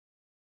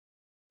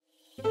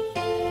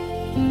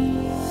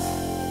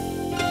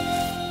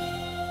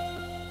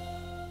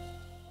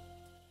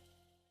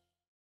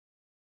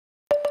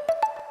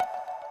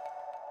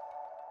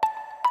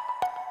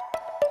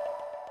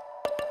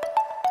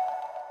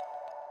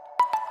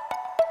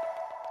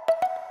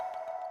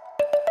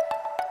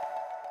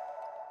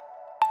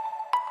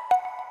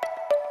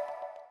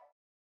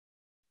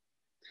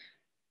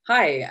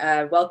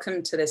Hi,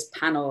 welcome to this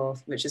panel,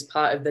 which is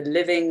part of the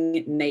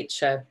Living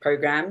Nature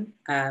program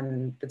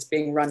that's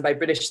being run by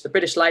the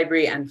British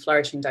Library and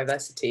Flourishing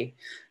Diversity.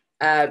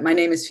 My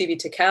name is Phoebe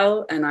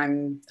Tickell, and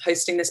I'm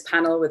hosting this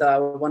panel with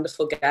our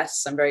wonderful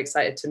guests. I'm very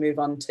excited to move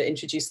on to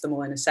introduce them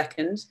all in a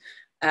second.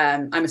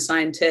 I'm a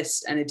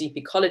scientist and a deep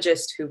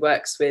ecologist who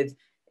works with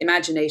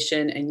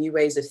imagination and new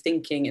ways of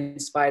thinking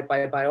inspired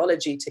by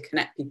biology to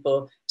connect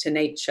people to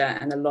nature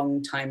and a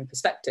long time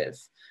perspective.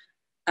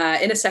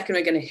 In a second,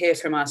 we're going to hear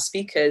from our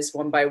speakers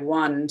one by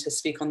one to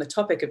speak on the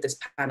topic of this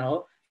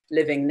panel,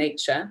 Living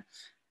Nature.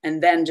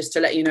 And then just to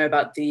let you know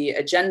about the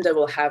agenda,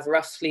 we'll have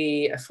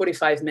roughly a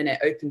 45-minute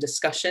open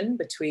discussion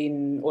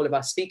between all of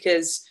our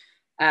speakers.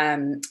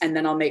 And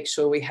then I'll make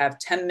sure we have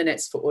 10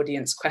 minutes for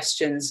audience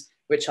questions,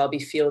 which I'll be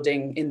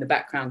fielding in the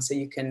background so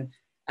you can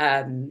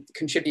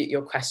contribute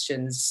your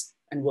questions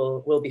and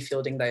we'll be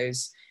fielding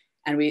those.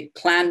 And we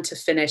plan to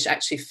finish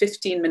actually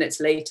 15 minutes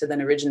later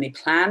than originally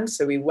planned.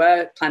 So we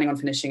were planning on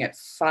finishing at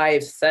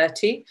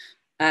 5:30,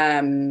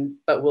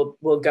 but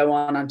we'll go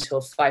on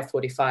until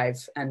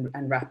 5:45 and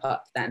wrap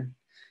up then.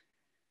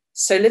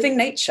 So Living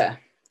Nature.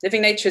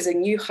 Living Nature is a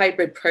new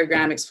hybrid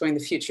program exploring the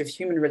future of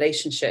human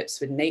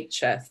relationships with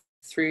nature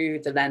through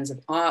the lens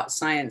of art,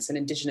 science, and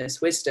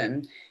Indigenous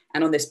wisdom.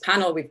 And on this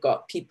panel, we've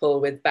got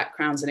people with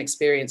backgrounds and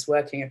experience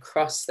working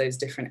across those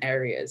different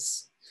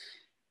areas.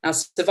 Now,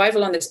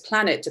 survival on this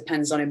planet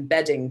depends on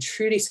embedding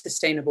truly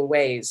sustainable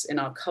ways in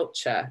our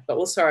culture, but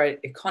also our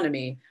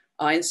economy,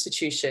 our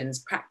institutions,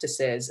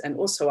 practices, and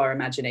also our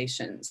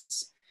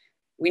imaginations.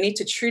 We need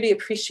to truly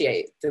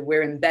appreciate that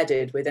we're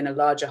embedded within a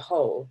larger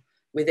whole,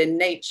 within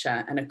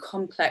nature and a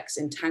complex,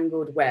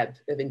 entangled web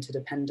of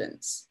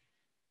interdependence.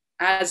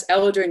 As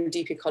elder and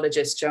deep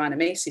ecologist Joanna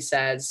Macy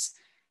says,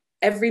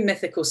 every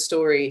mythical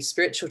story,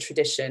 spiritual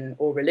tradition,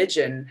 or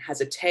religion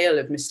has a tale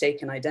of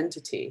mistaken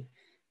identity.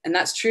 And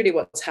that's truly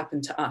what's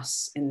happened to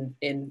us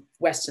in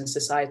Western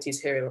societies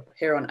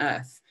here on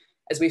Earth,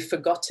 as we've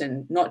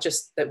forgotten not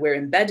just that we're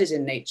embedded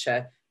in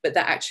nature, but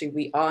that actually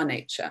we are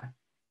nature.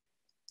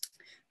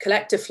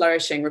 Collective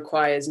flourishing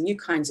requires new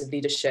kinds of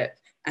leadership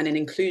and an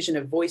inclusion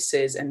of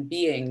voices and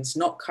beings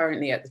not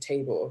currently at the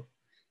table.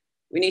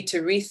 We need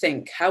to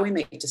rethink how we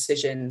make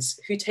decisions,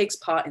 who takes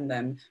part in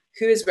them,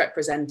 who is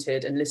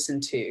represented and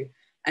listened to,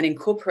 and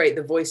incorporate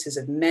the voices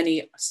of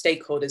many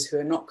stakeholders who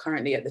are not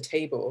currently at the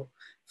table.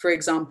 For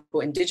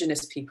example,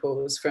 Indigenous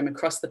peoples from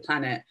across the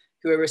planet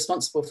who are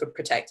responsible for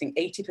protecting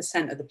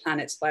 80% of the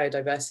planet's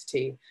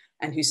biodiversity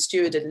and who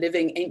steward a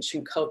living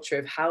ancient culture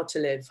of how to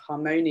live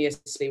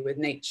harmoniously with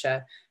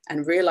nature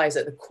and realize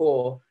at the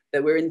core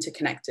that we're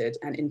interconnected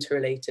and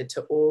interrelated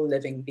to all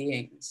living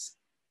beings.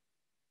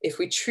 If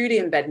we truly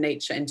embed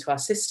nature into our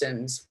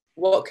systems,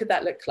 what could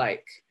that look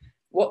like?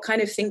 What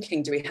kind of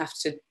thinking do we have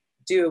to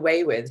do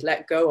away with,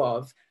 let go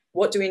of?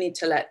 What do we need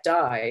to let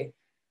die?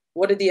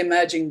 What are the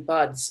emerging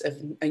buds of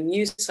a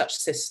new such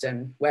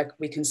system where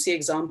we can see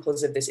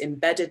examples of this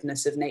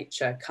embeddedness of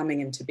nature coming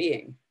into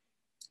being?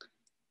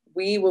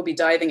 We will be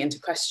diving into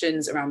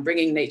questions around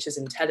bringing nature's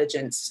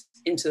intelligence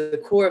into the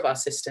core of our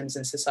systems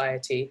and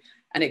society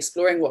and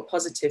exploring what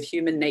positive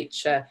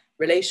human-nature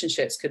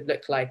relationships could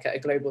look like at a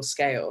global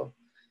scale.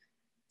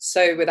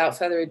 So without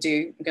further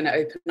ado, I'm going to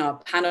open our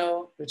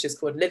panel, which is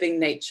called Living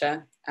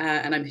Nature.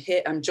 And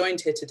I'm joined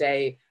here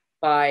today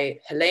by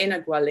Helena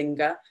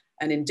Gualinga,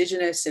 an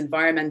Indigenous,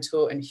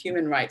 environmental and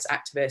human rights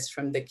activist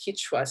from the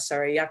Kichwa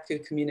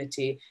Sarayaku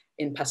community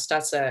in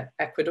Pastaza,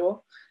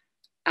 Ecuador.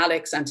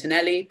 Alex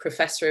Antonelli,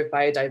 Professor of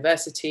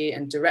Biodiversity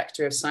and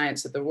Director of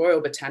Science at the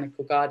Royal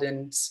Botanical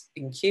Gardens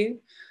in Kew.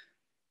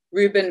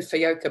 Ruben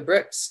Fayoko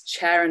Brooks,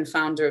 Chair and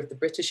Founder of the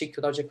British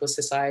Ecological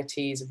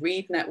Society's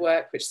READ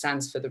Network, which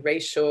stands for the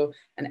Racial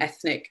and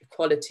Ethnic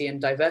Equality and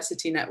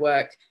Diversity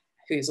Network,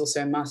 who's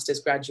also a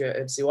Master's Graduate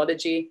of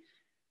Zoology.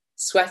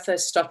 Swetha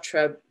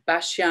Stotra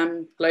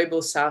Bashyam,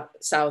 Global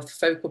South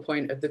Focal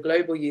Point of the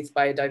Global Youth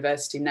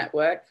Biodiversity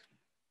Network,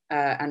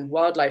 and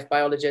wildlife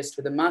biologist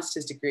with a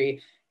master's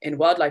degree in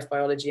wildlife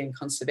biology and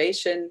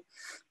conservation.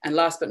 And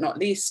last but not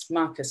least,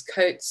 Marcus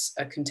Coates,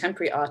 a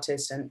contemporary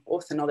artist and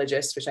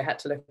ornithologist, which I had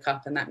to look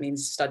up, and that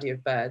means study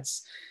of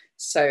birds.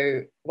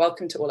 So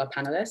welcome to all our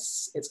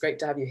panelists. It's great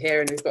to have you here,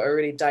 and we've got a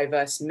really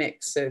diverse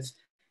mix of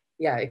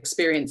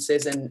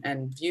experiences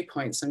and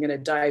viewpoints. I'm going to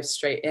dive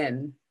straight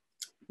in.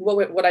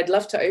 What I'd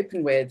love to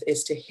open with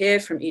is to hear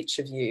from each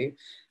of you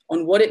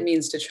on what it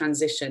means to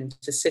transition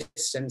to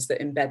systems that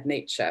embed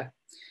nature.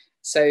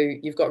 So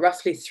you've got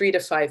roughly 3 to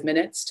 5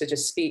 minutes to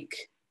just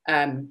speak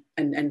and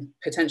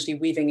potentially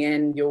weaving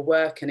in your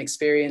work and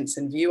experience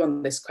and view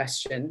on this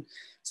question.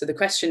 So the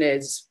question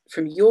is,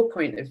 from your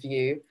point of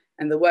view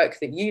and the work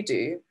that you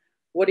do,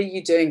 what are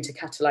you doing to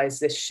catalyze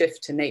this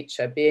shift to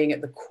nature being at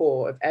the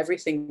core of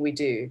everything we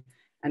do?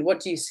 And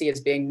what do you see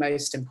as being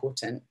most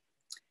important?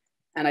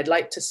 And I'd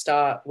like to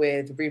start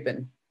with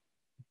Ruben.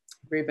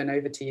 Ruben,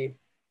 over to you.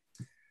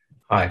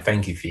 Hi,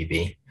 thank you,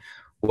 Phoebe.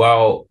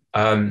 Well,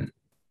 I've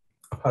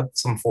had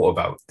some thought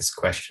about this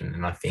question,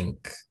 and I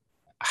think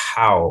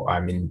how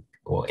I'm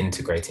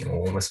integrating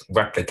or almost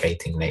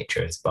replicating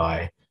nature is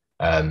by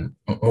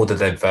more the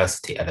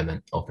diversity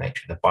element of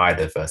nature, the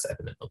biodiverse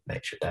element of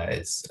nature that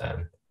is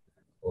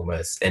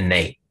almost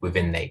innate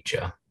within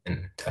nature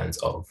in terms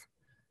of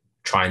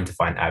trying to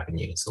find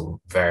avenues or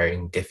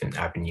varying different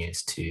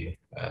avenues to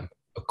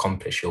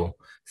accomplish or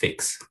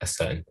fix a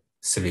certain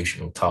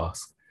solution or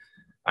task.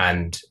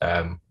 And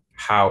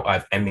how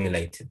I've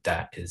emulated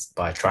that is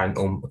by trying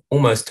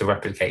almost to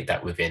replicate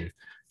that within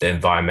the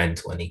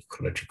environmental and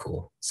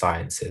ecological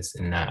sciences.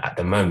 In that at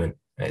the moment,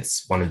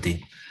 it's one of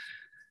the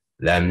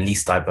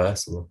least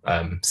diverse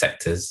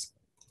sectors,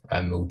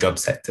 or job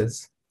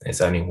sectors.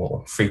 It's only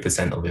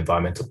 3% of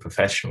environmental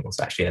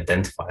professionals actually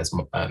identify as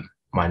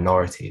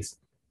minorities.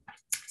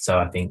 So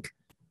I think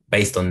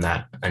based on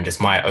that and just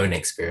my own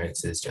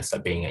experiences, just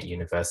like being at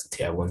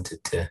university, I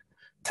wanted to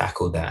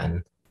tackle that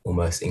and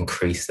almost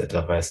increase the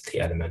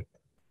diversity element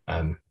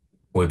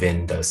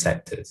within those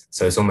sectors.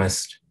 So it's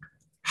almost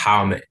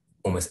how I'm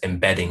almost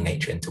embedding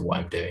nature into what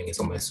I'm doing, is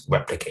almost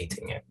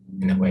replicating it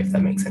in a way, if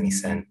that makes any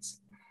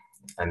sense.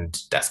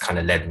 And that's kind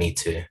of led me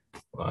to,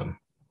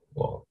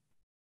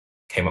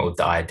 came up with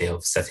the idea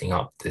of setting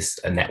up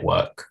a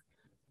network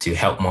to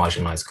help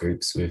marginalized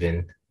groups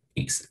within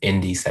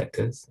these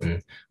sectors,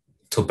 and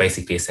to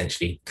basically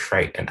essentially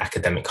create an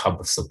academic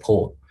hub of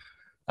support,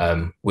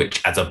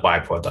 which as a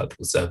byproduct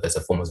will serve as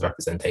a form of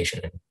representation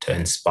and to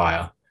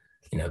inspire,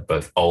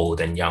 both old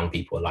and young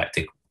people alike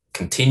to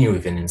continue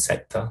within the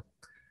sector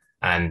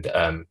and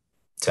to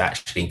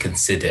actually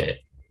consider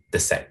the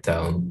sector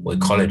or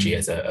ecology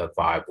as a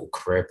viable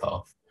career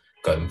path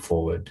going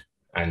forward.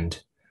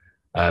 And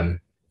so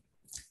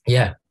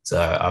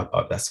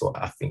that's what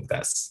I think.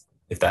 That's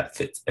if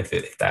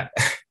that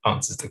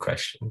answers the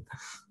question.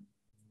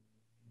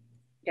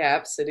 Yeah,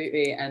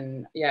 absolutely.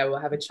 And yeah, we'll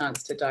have a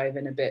chance to dive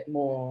in a bit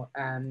more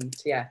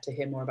to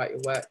hear more about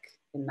your work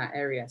in that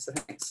area. So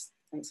thanks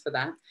for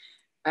that.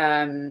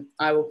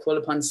 I will call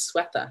upon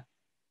Swetha.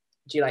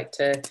 Would you like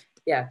to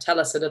tell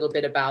us a little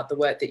bit about the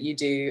work that you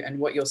do and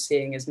what you're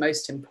seeing is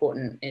most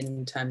important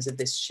in terms of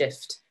this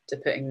shift to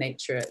putting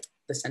nature at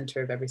the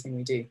center of everything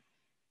we do?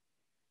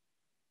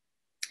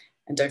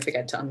 And don't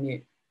forget to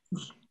unmute.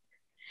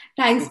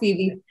 Thanks,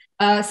 Phoebe.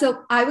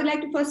 So I would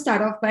like to first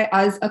start off by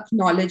us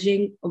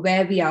acknowledging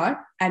where we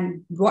are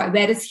and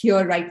where is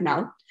here right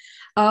now.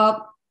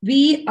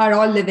 We are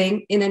all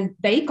living in a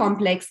very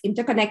complex,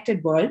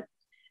 interconnected world,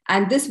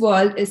 and this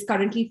world is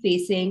currently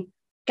facing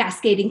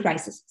cascading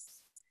crises.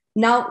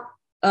 Now,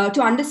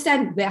 to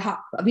understand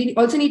we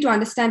also need to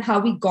understand how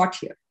we got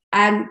here,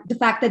 and the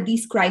fact that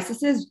these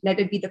crises, let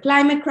it be the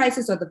climate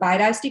crisis or the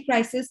biodiversity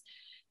crisis,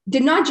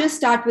 did not just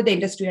start with the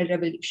Industrial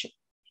Revolution.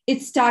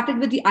 It started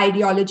with the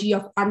ideology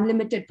of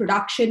unlimited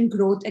production,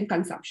 growth, and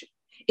consumption.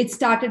 It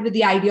started with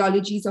the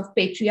ideologies of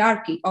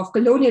patriarchy, of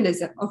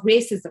colonialism, of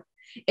racism.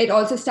 It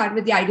also started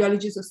with the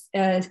ideologies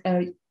of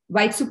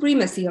white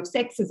supremacy, of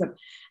sexism.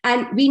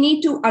 And we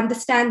need to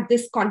understand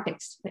this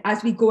context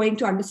as we go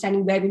into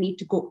understanding where we need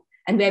to go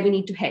and where we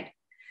need to head.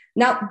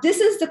 Now, this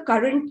is the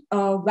current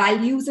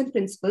values and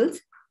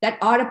principles that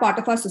are a part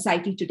of our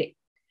society today.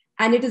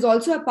 And it is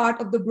also a part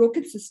of the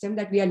broken system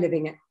that we are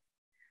living in.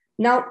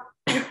 Now,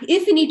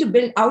 if we need to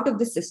build out of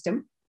the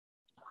system,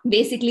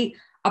 basically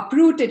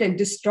uproot it and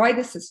destroy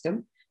the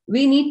system,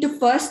 we need to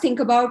first think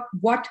about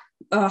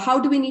how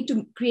do we need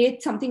to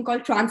create something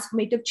called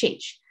transformative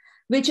change,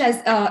 which as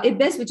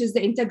IBES, which is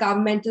the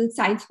Intergovernmental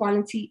Science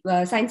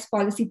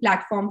Policy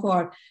Platform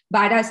for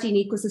Biodiversity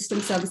and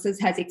Ecosystem Services,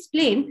 has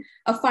explained,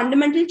 a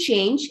fundamental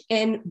change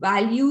in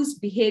values,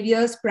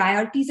 behaviors,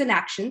 priorities, and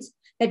actions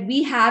that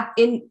we have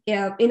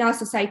in our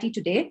society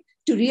today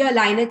to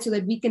realign it so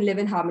that we can live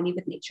in harmony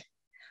with nature.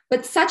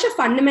 But such a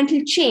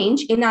fundamental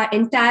change in our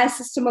entire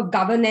system of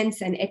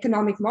governance and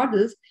economic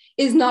models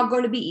is not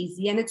going to be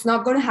easy, and it's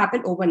not going to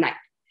happen overnight.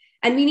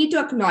 And we need to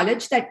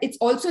acknowledge that it's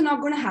also not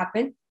going to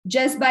happen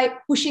just by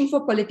pushing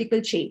for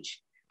political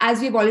change, as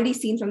we've already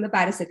seen from the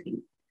Paris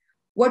Agreement.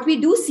 What we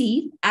do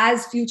see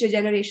as future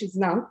generations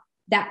now,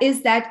 that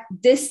is that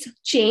this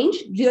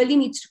change really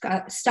needs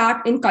to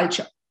start in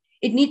culture.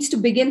 It needs to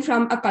begin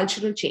from a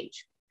cultural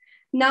change.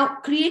 Now,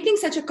 creating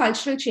such a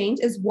cultural change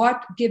is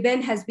what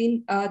GIBN has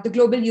been, the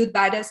Global Youth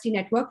Biodiversity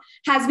Network,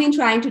 has been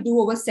trying to do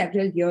over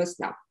several years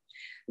now.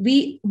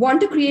 We want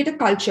to create a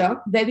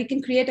culture where we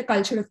can create a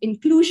culture of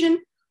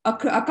inclusion, a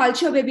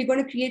culture where we're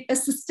going to create a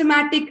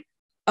systematic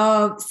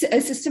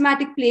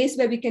place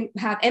where we can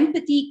have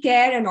empathy,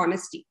 care, and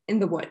honesty in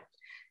the world.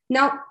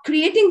 Now,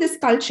 creating this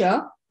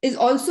culture is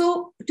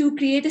also to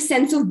create a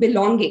sense of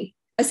belonging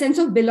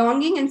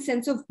and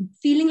sense of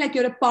feeling like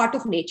you're a part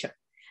of nature.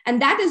 And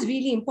that is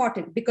really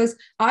important because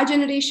our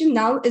generation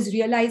now is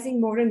realizing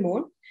more and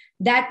more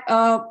that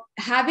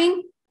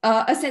having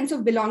a sense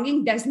of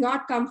belonging does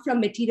not come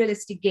from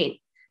materialistic gain.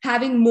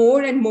 Having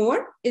more and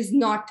more is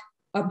not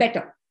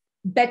better.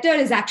 Better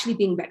is actually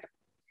being better.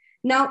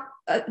 Now,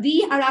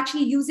 we are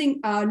actually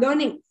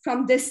learning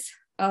from this,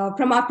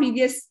 from our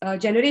previous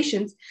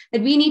generations,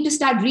 that we need to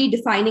start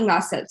redefining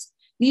ourselves,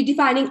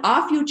 redefining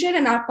our future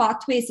and our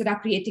pathways that are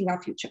creating our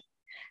future.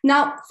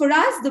 Now, for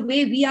us, the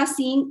way we are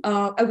seeing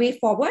a way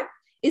forward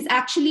is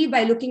actually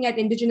by looking at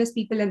Indigenous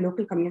people and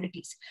local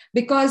communities,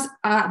 because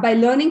by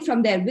learning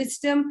from their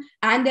wisdom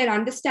and their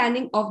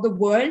understanding of the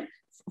world,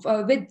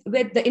 with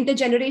the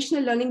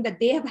intergenerational learning that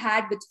they have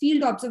had with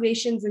field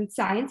observations and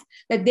science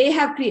that they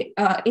have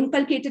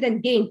inculcated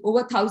and gained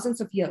over thousands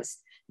of years.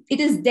 It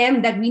is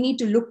them that we need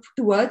to look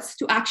towards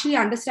to actually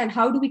understand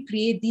how do we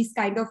create these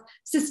kind of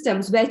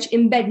systems which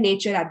embed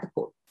nature at the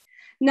core.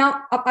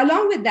 Now,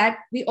 along with that,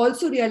 we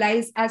also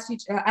realize as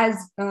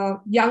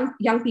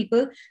young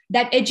people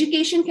that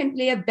education can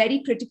play a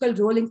very critical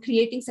role in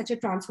creating such a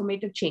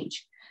transformative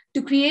change.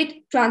 To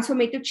create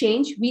transformative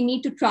change, we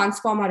need to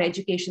transform our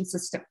education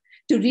system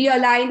to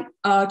realign,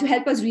 to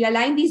help us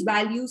realign these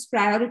values,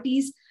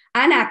 priorities,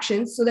 and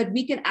actions so that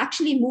we can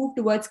actually move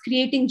towards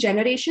creating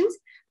generations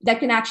that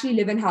can actually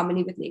live in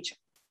harmony with nature.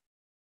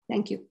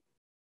 Thank you.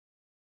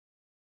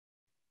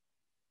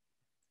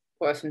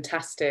 What a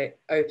fantastic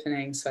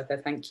opening,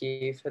 Swetha. Thank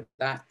you for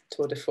that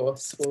tour de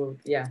force. Well,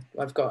 yeah,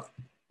 I've got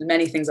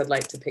many things I'd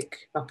like to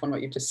pick up on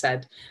what you've just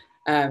said.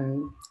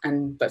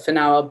 But for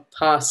now, I'll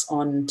pass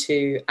on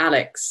to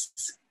Alex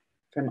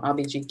from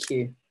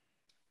RBGQ.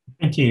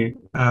 Thank you.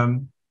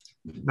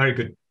 Very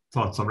good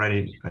thoughts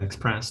already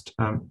expressed.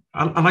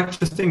 I like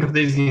to think of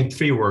these in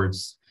 3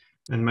 words.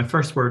 And my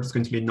first word is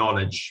going to be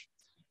knowledge.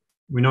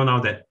 We know now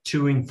that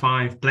 2 in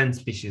 5 plant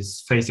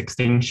species face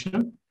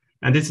extinction.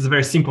 And this is a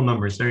very simple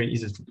number. It's very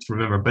easy to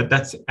remember, but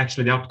that's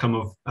actually the outcome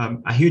of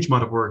a huge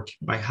amount of work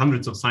by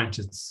hundreds of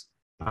scientists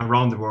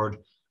around the world,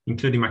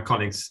 including my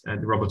colleagues at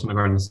the Botanical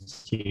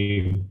Gardens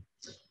team.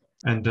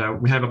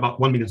 And we have about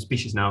 1 million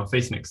species now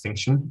facing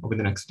extinction over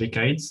the next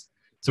decades.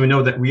 So we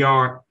know that we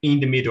are in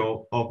the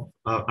middle of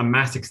a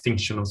mass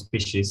extinction of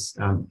species,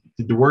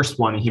 the worst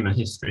one in human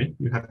history.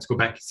 You have to go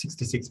back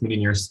 66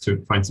 million years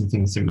to find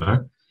something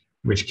similar,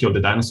 which killed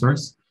the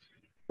dinosaurs.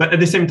 But at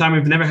the same time,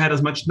 we've never had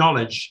as much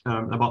knowledge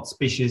about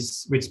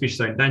species, which species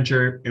are in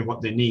danger and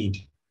what they need.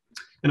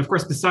 And of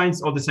course,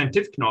 besides all the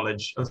scientific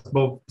knowledge, as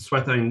both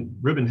Swetha and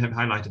Ruben have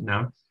highlighted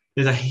now,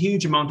 there's a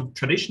huge amount of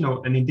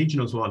traditional and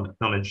indigenous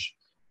knowledge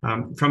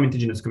from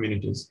indigenous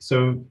communities.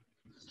 So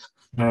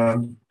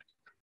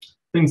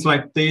things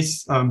like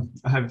this, I'm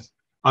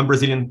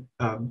Brazilian,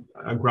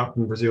 I grew up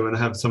in Brazil and I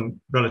have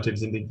some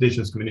relatives in the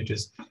indigenous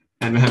communities,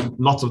 and we have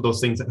lots of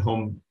those things at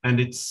home. And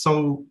it's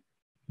so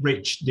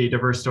rich, the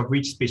diversity of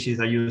which species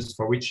are used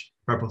for which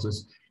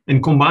purposes,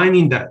 and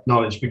combining that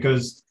knowledge,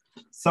 because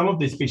some of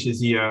the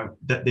species here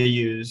that they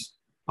use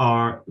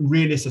are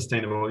really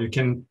sustainable. You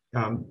can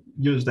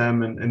use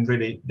them and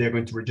really they're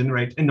going to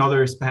regenerate, and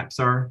others perhaps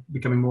are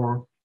becoming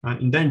more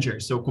in danger.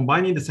 So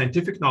combining the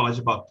scientific knowledge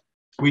about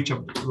which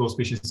of those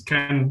species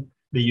can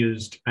be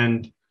used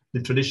and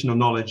the traditional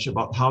knowledge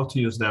about how to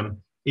use them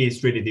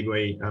is really the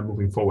way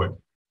moving forward.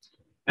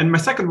 And my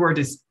second word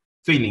is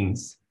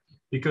feelings,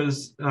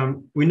 because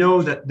we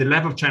know that the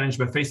level of challenge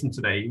we're facing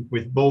today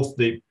with both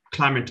the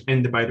climate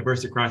and the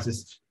biodiversity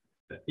crisis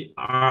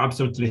are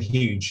absolutely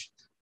huge.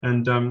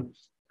 And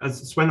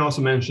as Sven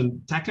also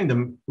mentioned, tackling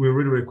them will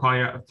really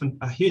require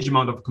a huge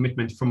amount of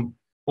commitment from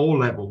all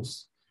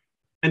levels.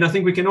 And I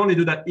think we can only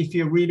do that if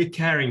you're really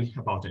caring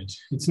about it.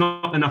 It's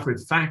not enough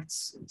with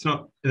facts. It's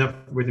not enough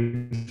with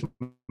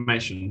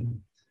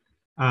information.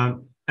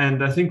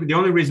 And I think the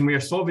only reason we are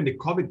solving the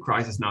COVID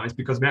crisis now is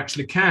because we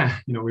actually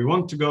care. You know, we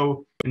want to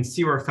go and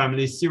see our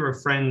families, see our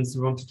friends,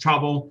 we want to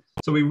travel.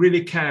 So we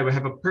really care. We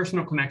have a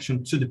personal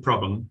connection to the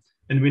problem.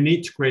 And we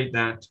need to create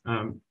that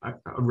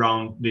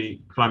around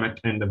the climate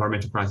and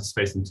environmental crisis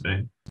facing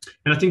today.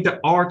 And I think that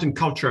art and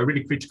culture are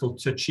really critical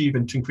to achieve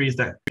and to increase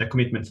that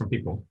commitment from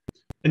people.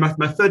 And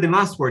my third and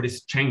last word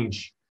is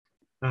change.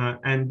 I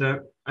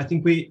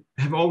think we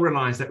have all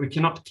realized that we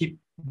cannot keep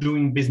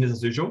doing business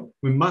as usual.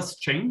 We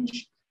must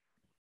change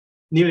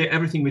nearly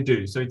everything we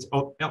do. So it's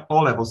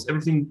all levels,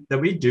 everything that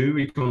we do,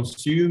 we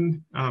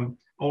consume,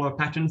 all our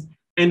patterns,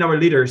 and our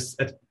leaders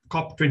at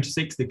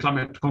COP26, the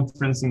climate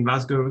conference in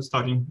Glasgow,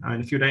 starting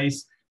in a few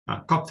days,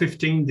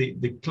 COP15,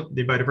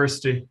 the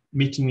biodiversity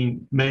meeting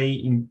in May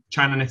in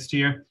China next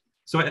year.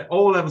 So at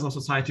all levels of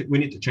society, we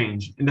need to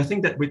change. And I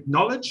think that with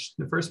knowledge,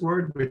 the first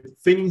word, with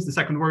feelings, the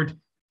second word,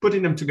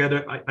 putting them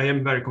together, I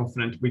am very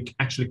confident we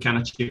actually can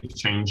achieve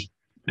change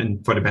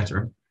and for the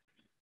better.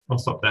 I'll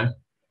stop there.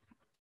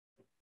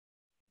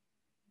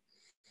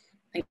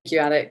 Thank you,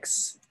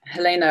 Alex.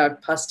 Helena, I'll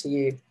pass to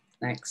you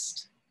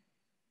next.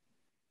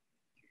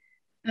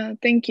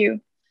 Thank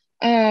you.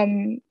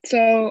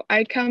 So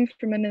I come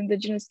from an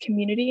Indigenous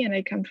community, and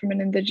I come from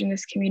an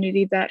Indigenous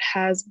community that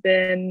has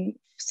been,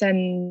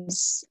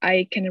 since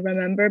I can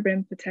remember,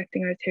 been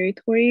protecting our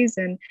territories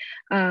and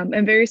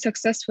very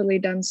successfully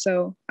done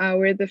so.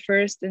 We're the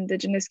first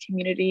Indigenous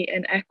community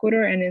in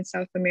Ecuador and in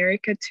South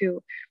America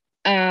to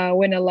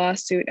win a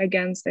lawsuit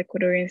against the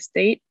Ecuadorian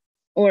state,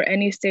 or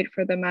any state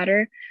for the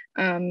matter,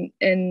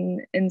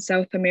 in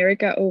South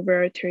America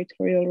over our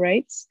territorial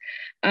rights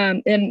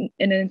in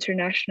an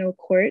international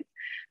court.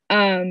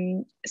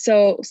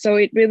 So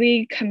it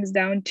really comes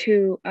down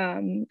to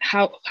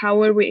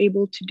how are we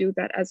able to do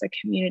that as a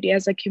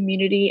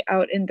community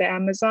out in the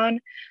Amazon,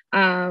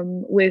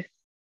 with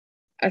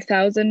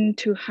 1,000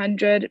 to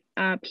 100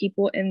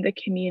 people in the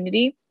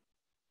community.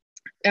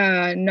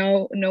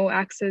 No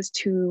access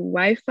to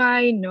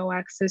Wi-Fi, no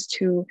access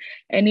to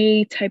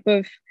any type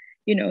of,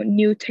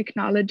 new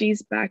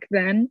technologies back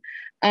then.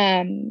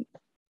 And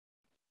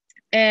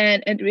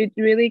it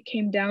really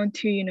came down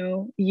to,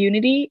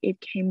 unity.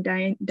 It came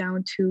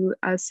down to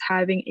us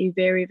having a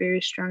very,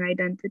 very strong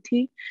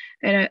identity,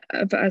 and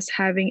of us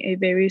having a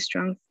very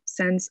strong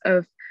sense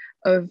of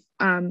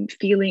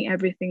feeling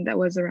everything that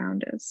was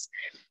around us.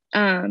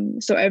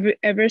 So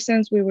ever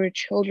since we were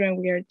children,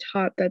 we are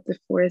taught that the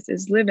forest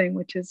is living,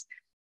 which is,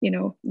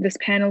 this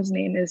panel's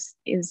name is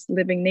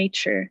living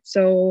nature.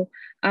 So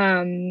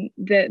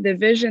the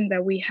vision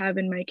that we have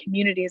in my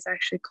community is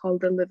actually called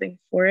the living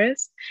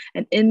forest.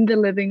 And in the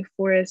living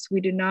forest,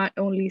 we do not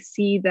only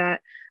see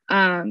that,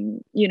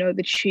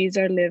 the trees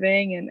are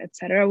living and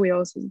etc. We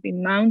also see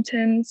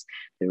mountains,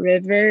 the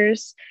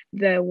rivers,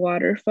 the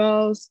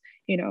waterfalls,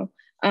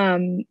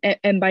 and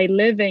by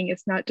living,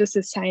 it's not just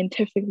a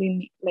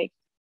scientifically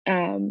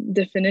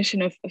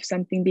definition of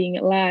something being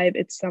alive.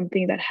 It's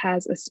something that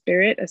has a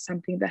spirit, as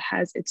something that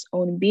has its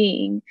own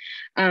being.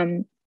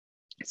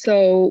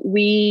 So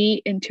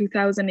we in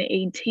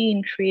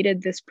 2018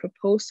 created this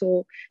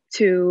proposal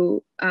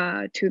to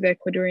the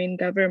Ecuadorian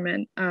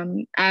government,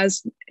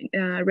 as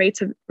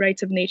rights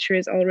of nature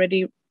is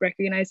already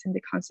recognized in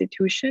the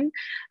Constitution.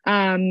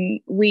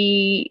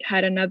 We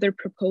had another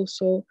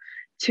proposal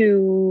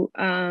to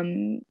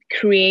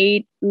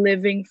create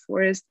living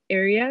forest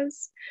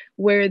areas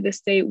where the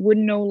state would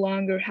no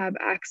longer have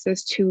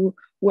access to,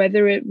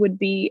 whether it would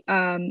be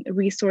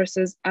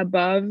resources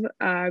above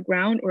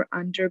ground or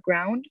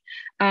underground,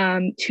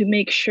 to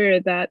make sure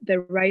that the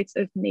rights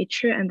of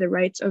nature and the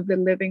rights of the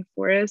living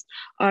forest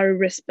are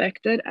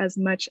respected as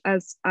much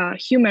as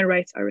human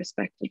rights are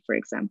respected, for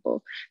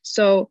example.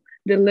 So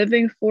the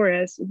living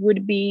forest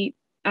would be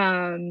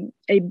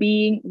a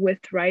being with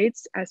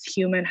rights as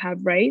humans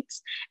have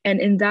rights,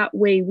 and in that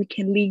way we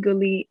can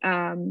legally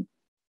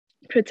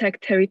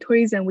protect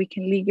territories, and we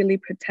can legally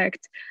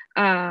protect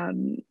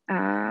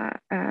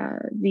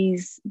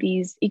these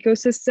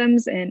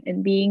ecosystems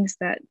and beings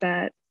that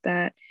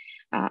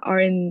are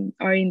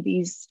in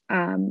these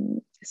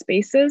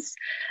spaces.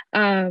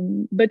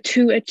 But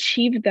to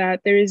achieve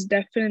that, there is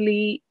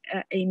definitely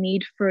a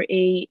need for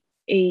a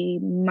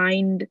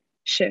mind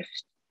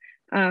shift.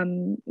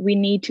 We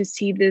need to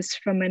see this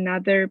from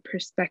another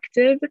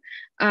perspective.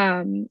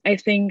 I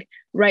think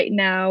right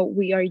now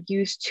we are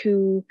used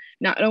to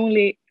not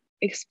only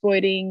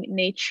exploiting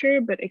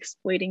nature, but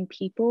exploiting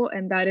people.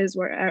 And that is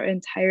where our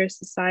entire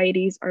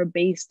societies are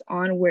based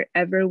on.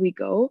 Wherever we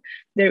go,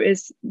 there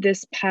is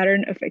this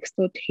pattern of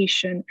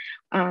exploitation.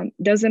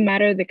 Doesn't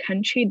matter the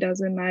country,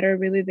 doesn't matter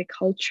really the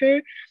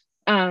culture.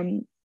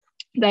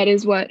 That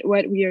is what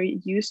we are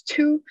used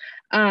to.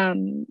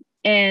 And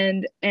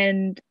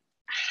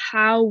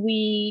how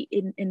we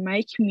in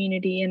my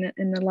community and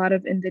in a lot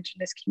of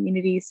Indigenous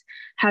communities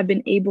have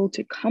been able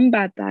to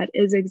combat that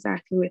is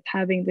exactly with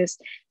having this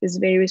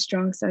very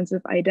strong sense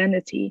of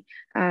identity,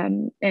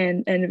 and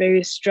a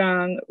very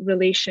strong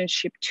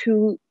relationship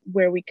to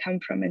where we come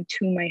from and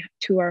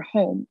to our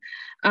home.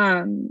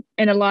 And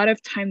a lot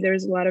of time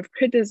there's a lot of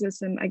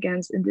criticism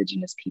against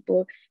Indigenous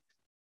people,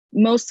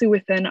 mostly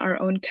within our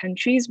own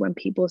countries, when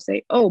people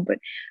say, oh, but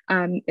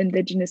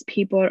Indigenous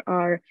people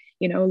are,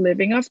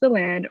 living off the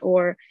land,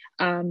 or,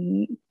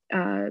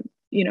 there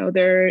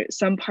are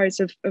some parts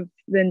of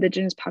the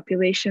Indigenous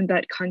population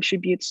that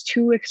contributes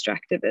to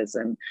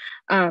extractivism.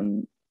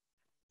 And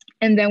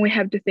then we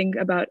have to think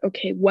about,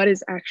 okay, what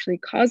is actually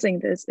causing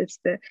this? It's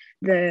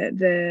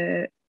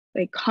the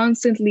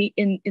constantly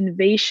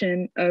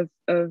invasion of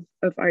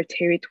our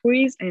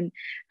territories, and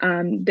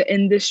the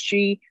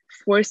industry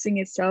forcing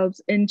itself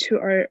into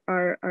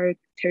our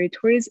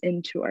territories,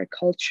 into our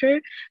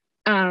culture,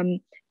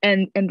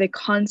 and the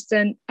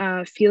constant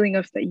feeling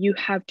of that you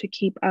have to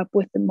keep up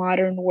with the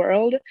modern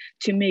world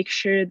to make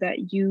sure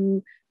that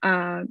you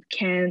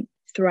can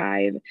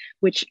thrive,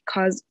 which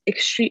cause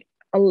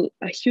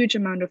a huge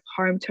amount of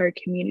harm to our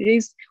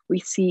communities. We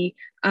see,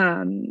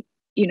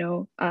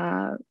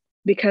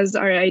 because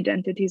our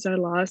identities are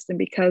lost, and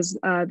because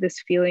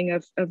this feeling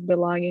of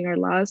belonging are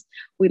lost,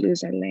 we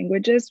lose our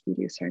languages, we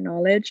lose our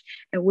knowledge,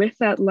 and with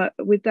that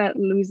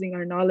losing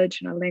our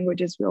knowledge and our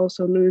languages, we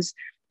also lose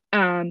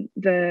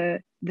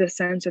the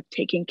sense of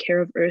taking care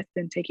of earth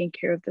and taking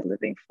care of the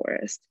living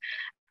forest.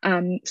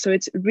 So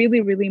it's really,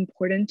 really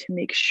important to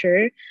make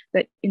sure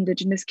that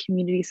Indigenous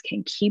communities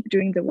can keep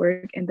doing the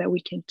work, and that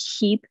we can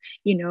keep,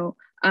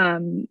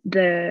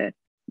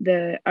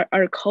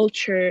 our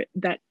culture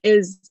that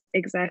is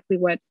exactly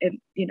what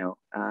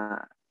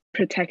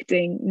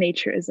protecting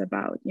nature is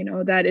about.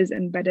 That is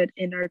embedded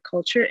in our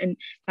culture, and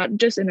not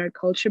just in our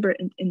culture, but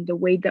in the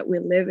way that we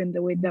live, in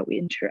the way that we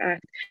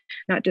interact,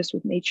 not just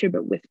with nature,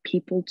 but with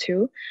people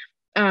too.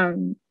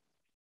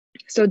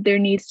 So we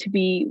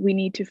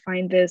need to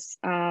find this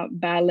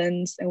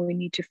balance, and we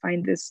need to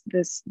find this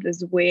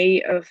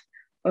way of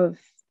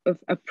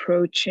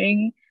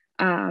approaching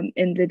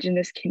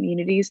Indigenous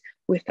communities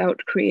without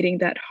creating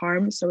that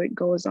harm. So it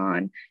goes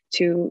on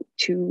to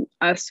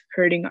us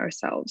hurting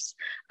ourselves,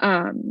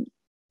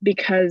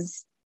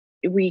 because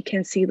we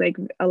can see like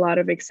a lot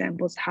of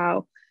examples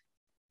how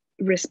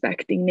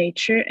respecting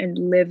nature and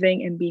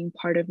living and being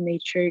part of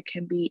nature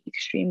can be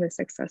extremely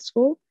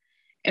successful.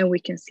 And we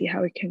can see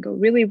how it can go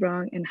really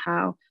wrong, and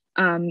how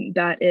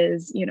that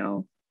is, you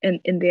know,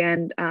 in the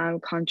end,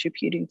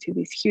 contributing to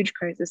these huge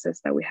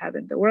crises that we have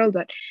in the world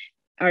that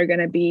are going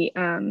to be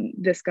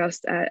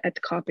discussed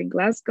at COP in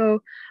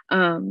Glasgow.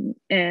 And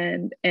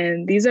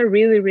these are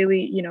really,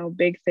 really, you know,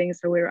 big things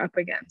that we're up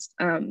against.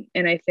 And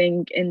I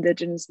think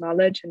Indigenous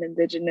knowledge and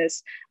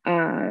Indigenous,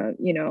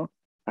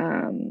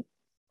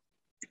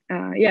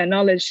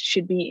 knowledge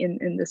should be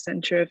in the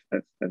center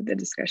of the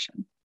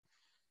discussion.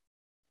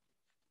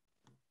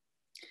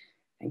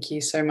 Thank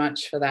you so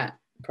much for that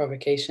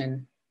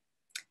provocation.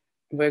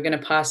 We're going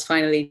to pass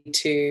finally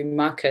to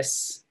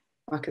Marcus.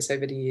 Marcus,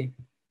 over to you.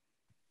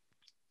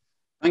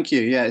 Thank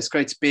you. Yeah, it's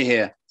great to be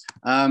here.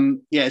 Yeah,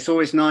 it's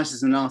always nice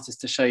as an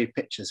artist to show you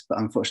pictures, but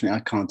unfortunately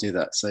I can't do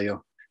that. So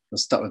you're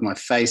stuck with my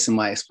face and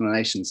my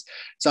explanations.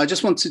 So I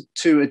just wanted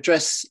to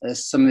address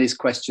some of these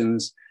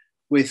questions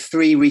with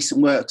 3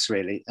 recent works,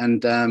 really,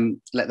 and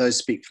let those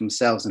speak for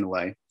themselves in a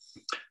way.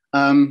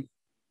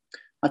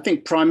 I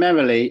think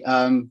primarily,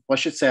 well, I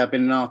should say I've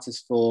been an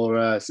artist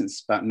for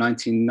since about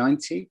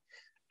 1990.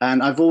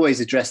 And I've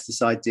always addressed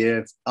this idea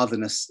of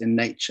otherness in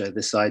nature,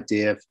 this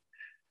idea of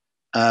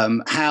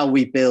how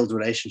we build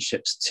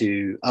relationships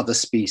to other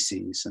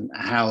species, and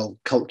how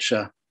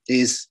culture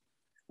is,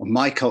 or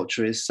my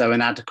culture is, so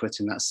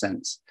inadequate in that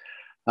sense,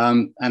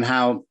 and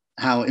how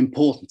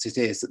important it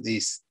is that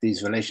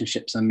these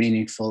relationships are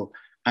meaningful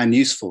and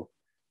useful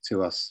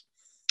to us,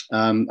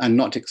 and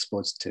not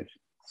exploitative.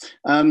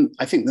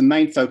 I think the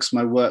main focus of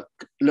my work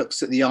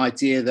looks at the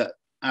idea that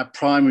our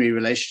primary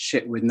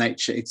relationship with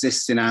nature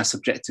exists in our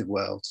subjective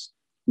worlds.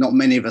 Not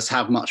many of us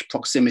have much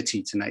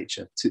proximity to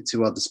nature,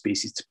 to other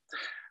species,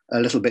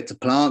 a little bit to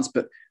plants,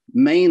 but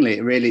mainly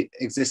it really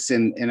exists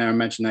in our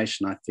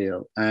imagination, I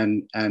feel,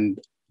 and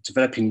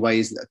developing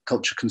ways that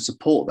culture can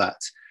support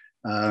that,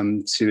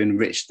 to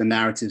enrich the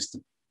narratives,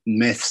 the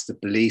myths, the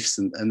beliefs,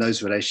 and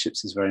those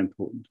relationships is very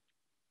important.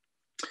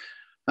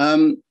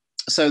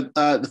 So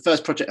the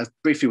first project I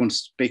briefly want to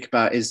speak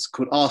about is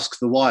called Ask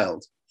the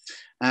Wild.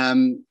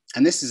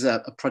 And this is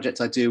a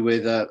project I do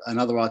with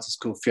another artist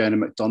called Fiona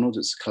MacDonald.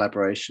 It's a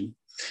collaboration.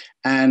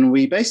 And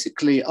we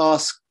basically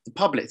ask the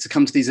public to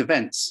come to these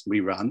events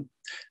we run,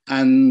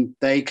 and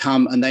they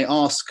come and they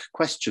ask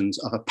questions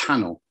of a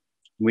panel.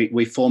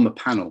 We form a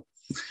panel.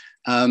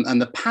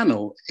 And the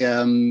panel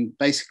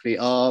basically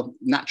are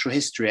natural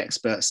history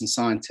experts and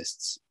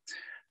scientists.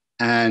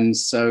 And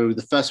so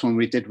the first one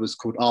we did was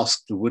called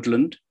Ask the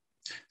Woodland.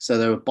 So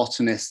there were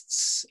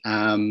botanists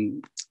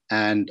and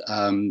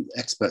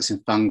experts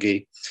in fungi,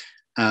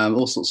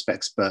 all sorts of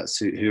experts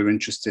who are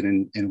interested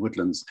in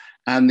woodlands.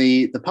 And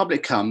the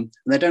public come,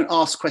 and they don't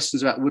ask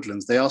questions about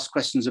woodlands, they ask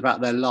questions about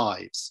their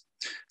lives.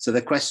 So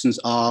their questions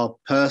are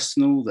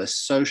personal, they're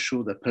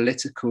social, they're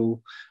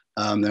political,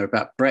 they're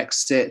about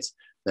Brexit,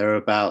 they're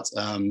about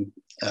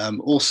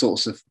all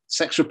sorts of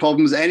sexual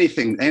problems,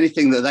 anything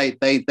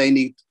that they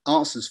need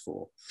answers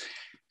for.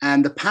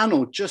 And the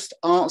panel just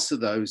answer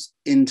those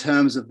in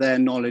terms of their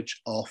knowledge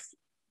of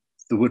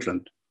the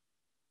woodland.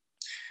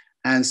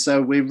 And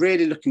so we're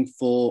really looking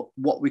for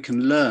what we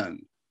can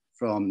learn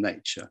from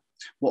nature,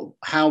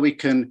 how we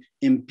can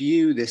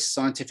imbue this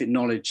scientific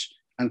knowledge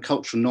and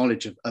cultural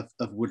knowledge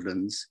of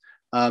woodlands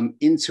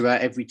into our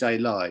everyday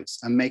lives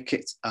and make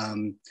it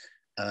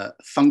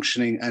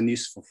functioning and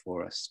useful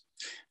for us.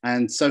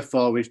 And so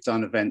far we've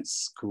done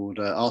events called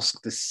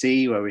Ask the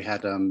Sea, where we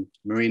had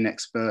marine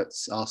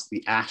experts, Ask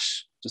the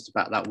Ash, just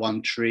about that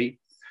one tree,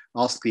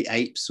 Ask the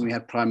Apes, and we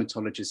had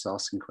primatologists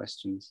answering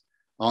questions,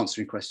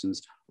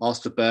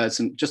 Ask the Birds,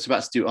 and just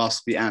about to do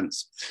Ask the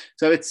Ants.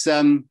 So it's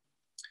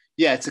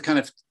it's a kind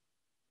of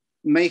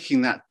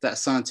making that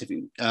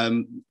scientific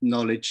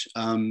knowledge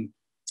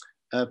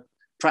a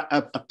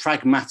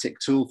pragmatic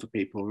tool for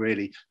people,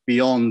 really,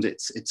 beyond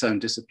its own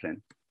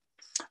discipline.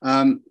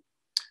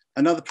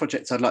 Another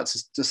project I'd like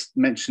to just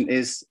mention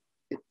is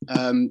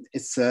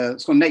it's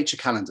called Nature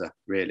Calendar,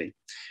 really.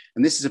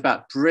 And this is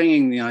about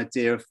bringing the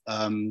idea of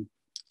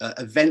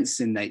events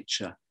in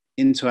nature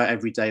into our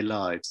everyday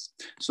lives.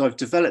 So I've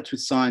developed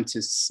with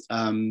scientists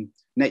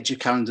nature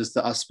calendars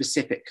that are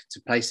specific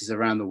to places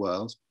around the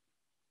world.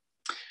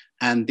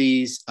 And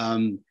these,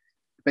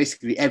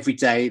 basically every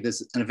day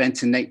there's an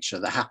event in nature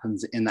that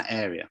happens in that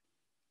area.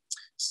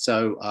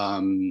 So,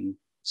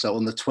 so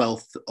on the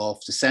 12th of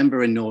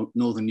December in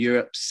Northern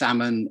Europe,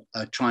 salmon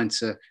are trying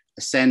to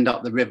ascend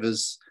up the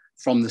rivers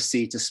from the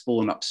sea to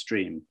spawn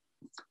upstream.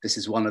 This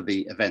is one of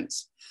the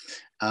events.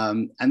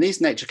 And these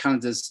nature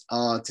calendars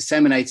are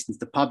disseminated into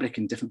the public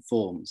in different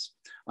forms.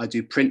 I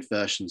do print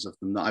versions of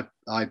them that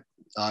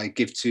I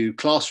give to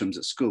classrooms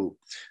at school.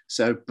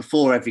 So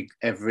before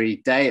every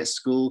day at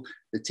school,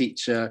 the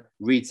teacher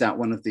reads out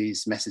one of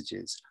these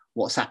messages.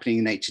 What's happening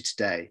in nature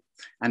today?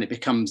 and it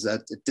becomes a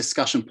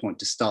discussion point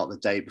to start the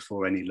day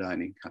before any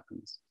learning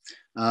happens.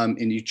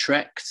 In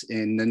Utrecht,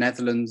 in the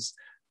Netherlands,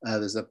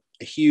 there's a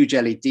huge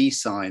LED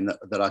sign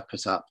that I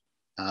put up.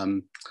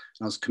 I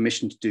was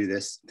commissioned to do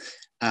this.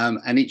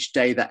 And each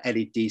day that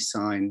LED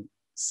sign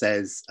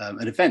says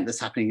an event that's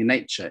happening in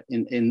nature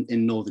in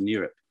Northern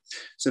Europe.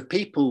 So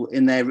people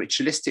in their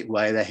ritualistic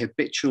way, their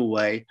habitual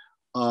way,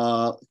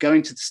 are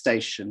going to the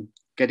station,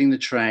 getting the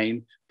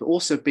train, but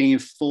also being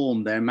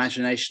informed. Their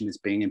imagination is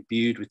being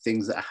imbued with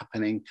things that are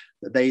happening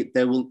that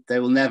they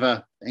will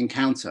never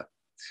encounter.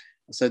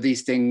 So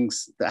these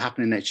things that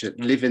happen in nature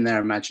live in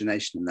their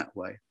imagination in that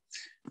way.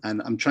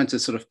 And I'm trying to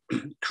sort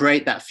of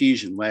create that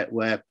fusion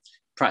where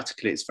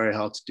practically it's very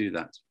hard to do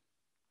that.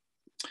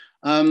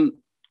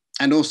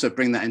 And also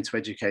bring that into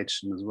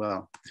education as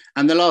well.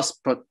 And the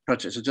last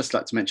project I'd just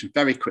like to mention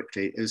very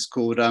quickly is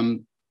called,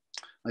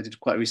 I did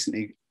quite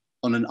recently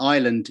on an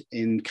island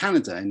in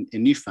Canada, in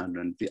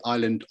Newfoundland, the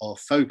island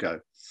of Fogo.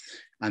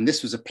 And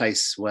this was a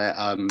place where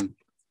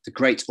the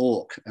great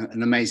auk,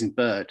 an amazing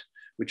bird,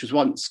 which was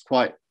once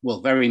quite, well,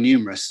 very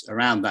numerous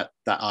around that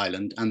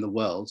island and the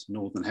world,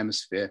 Northern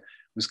Hemisphere,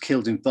 was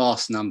killed in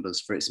vast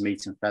numbers for its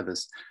meat and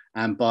feathers.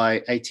 And by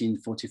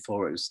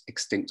 1844, it was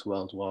extinct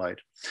worldwide.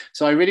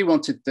 So I really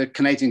wanted the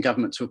Canadian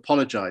government to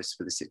apologise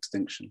for this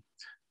extinction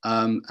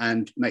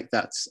and make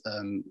that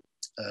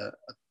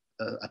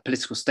a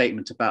political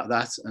statement about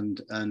that and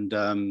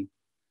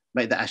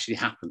make that actually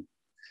happen.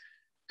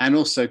 And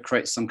also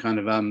create some kind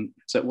of,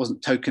 so it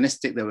wasn't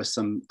tokenistic, there were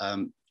some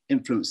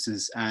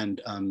influences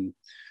and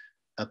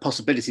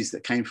possibilities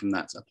that came from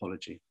that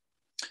apology.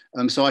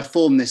 So I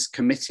formed this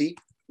committee,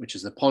 which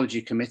is an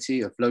apology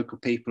committee of local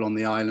people on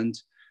the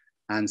island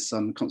and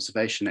some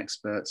conservation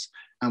experts.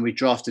 And we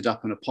drafted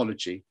up an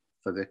apology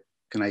for the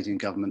Canadian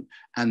government.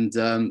 And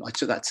I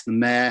took that to the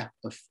mayor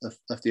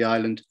of the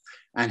island,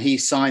 and he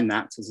signed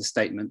that as a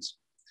statement.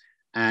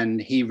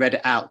 And he read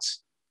it out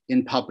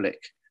in public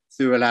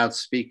through a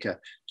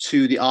loudspeaker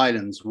to the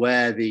islands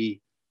where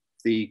the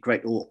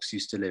great auks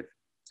used to live.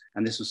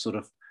 And this was sort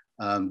of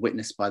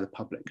witnessed by the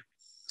public.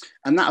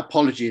 And that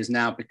apology has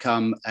now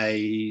become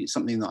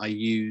something that I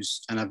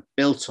use and I've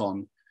built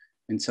on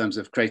in terms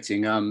of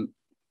creating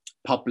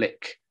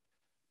public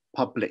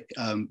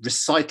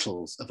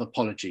recitals of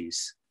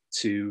apologies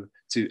to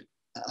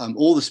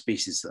all the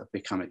species that have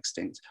become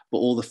extinct, but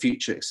all the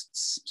future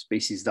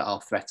species that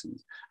are threatened,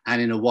 and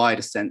in a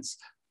wider sense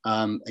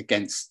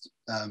against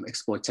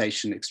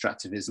exploitation,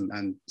 extractivism,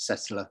 and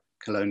settler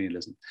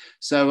colonialism.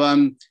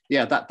 So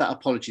yeah, that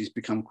apology has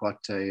become quite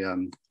a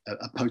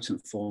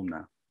potent form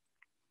now.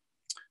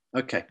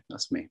 Okay,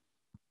 that's me.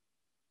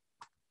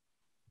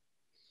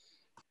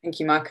 Thank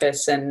you,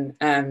 Marcus. And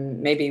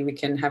maybe we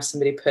can have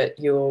somebody put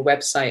your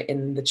website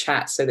in the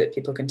chat so that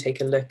people can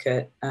take a look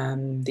at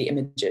the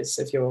images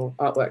of your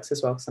artworks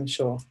as well, because I'm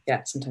sure,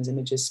 yeah, sometimes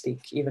images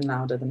speak even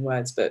louder than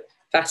words, but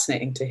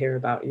fascinating to hear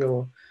about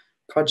your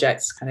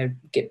projects, kind of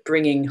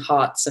bringing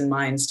hearts and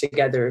minds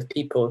together of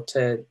people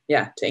to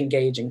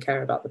engage and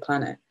care about the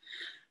planet.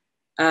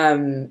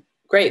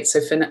 Great,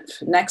 so for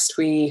next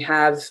we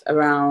have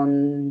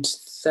around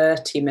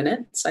 30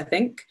 minutes, I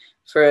think,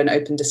 for an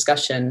open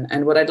discussion.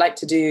 And what I'd like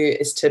to do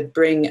is to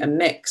bring a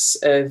mix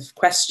of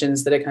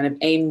questions that are kind of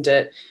aimed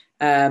at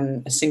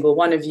a single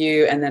one of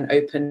you and then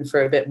open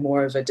for a bit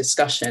more of a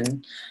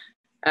discussion.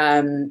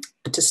 To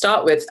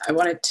start with, I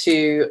wanted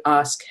to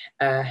ask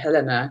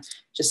Helena,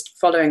 just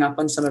following up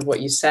on some of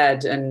what you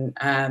said and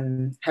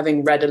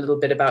having read a little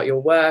bit about your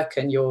work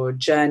and your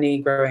journey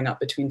growing up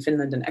between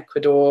Finland and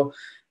Ecuador,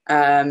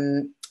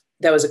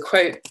 there was a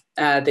quote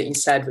that you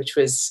said, which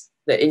was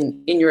that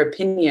in your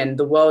opinion,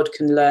 the world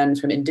can learn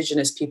from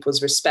Indigenous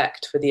people's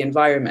respect for the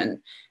environment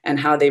and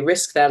how they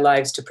risk their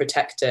lives to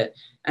protect it,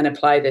 and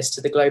apply this to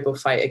the global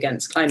fight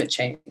against climate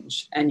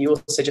change. And you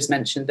also just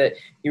mentioned that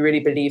you really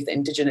believe that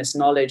Indigenous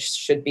knowledge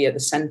should be at the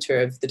center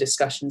of the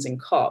discussions in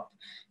COP.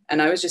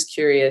 And I was just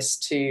curious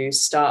to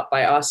start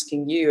by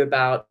asking you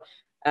about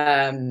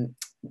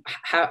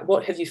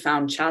what have you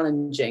found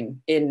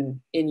challenging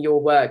in your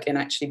work in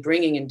actually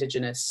bringing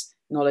Indigenous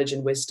knowledge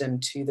and wisdom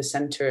to the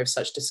center of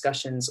such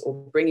discussions, or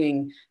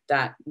bringing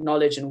that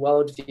knowledge and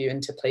worldview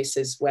into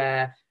places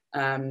where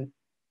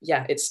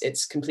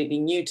it's completely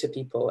new to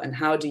people. And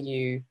how do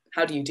you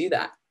do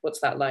that?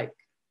 What's that like?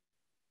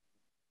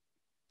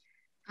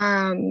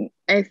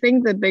 I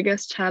think the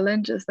biggest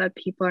challenge is that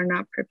people are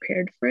not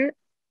prepared for it.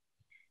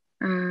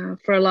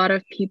 For a lot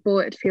of people,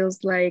 it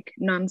feels like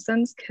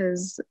nonsense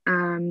because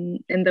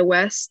in the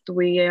West,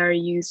 we are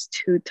used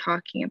to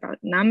talking about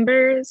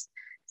numbers,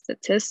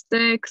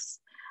 statistics,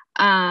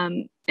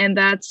 and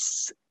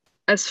that's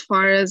as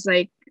far as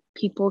like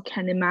people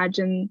can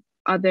imagine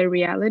other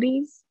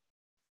realities.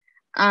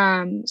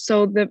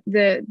 So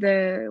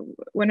the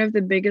one of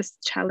the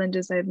biggest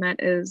challenges I've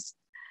met is,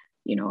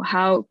 you know,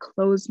 how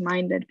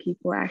close-minded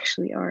people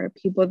actually are,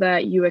 people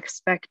that you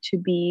expect to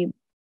be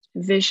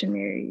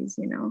visionaries,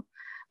 you know.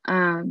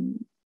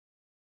 And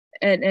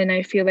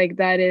I feel like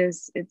that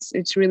is,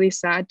 it's really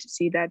sad to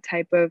see that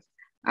type of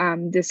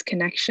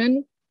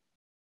disconnection.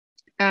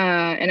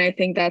 And I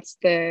think that's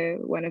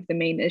one of the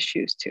main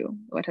issues too,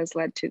 what has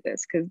led to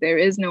this, because there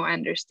is no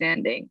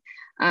understanding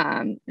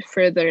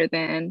further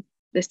than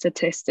the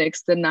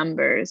statistics, the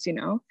numbers,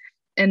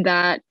 and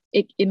that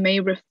it may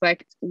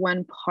reflect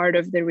one part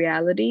of the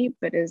reality,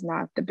 but is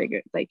not the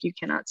bigger, like you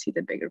cannot see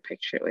the bigger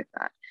picture with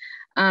that.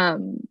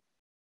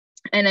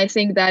 And I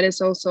think that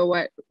is also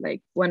what,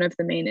 like, one of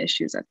the main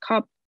issues at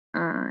COP,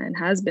 and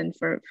has been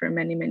for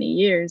many, many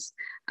years,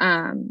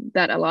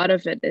 that a lot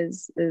of it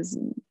is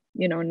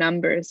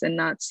numbers and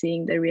not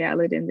seeing the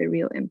reality and the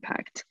real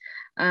impact.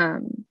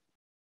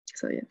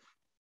 So yeah.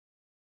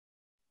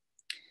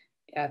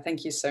 Yeah,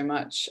 thank you so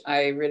much.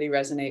 I really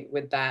resonate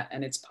with that,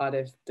 and it's part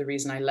of the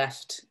reason I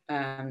left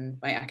my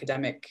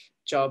academic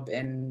job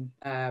in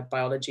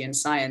biology and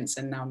science,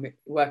 and now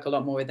work a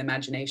lot more with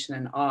imagination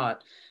and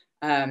art.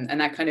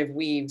 And that kind of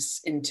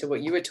weaves into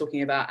what you were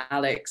talking about,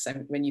 Alex.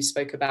 And when you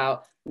spoke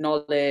about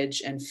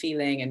knowledge and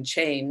feeling and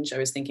change, I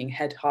was thinking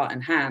head, heart,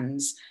 and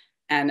hands.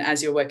 And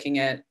as you're working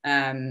at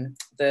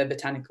the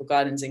Botanical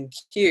Gardens in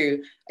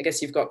Kew, I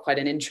guess you've got quite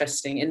an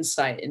interesting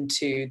insight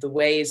into the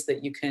ways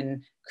that you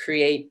can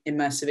create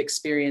immersive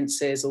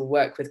experiences or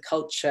work with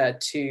culture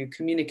to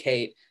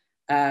communicate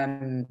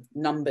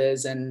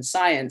numbers and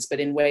science, but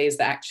in ways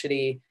that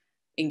actually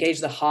engage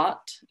the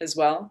heart as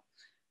well.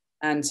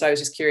 And so I was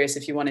just curious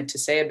if you wanted to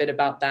say a bit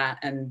about that,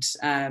 and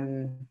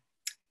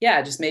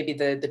just maybe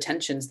the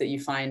tensions that you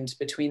find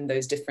between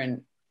those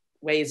different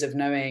ways of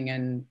knowing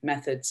and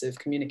methods of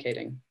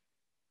communicating.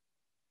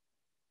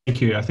 Thank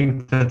you. I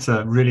think that's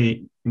a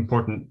really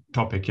important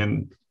topic.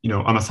 And,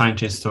 I'm a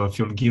scientist, so I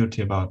feel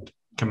guilty about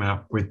coming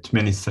up with too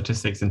many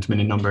statistics and too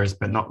many numbers,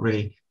 but not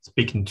really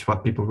speaking to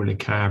what people really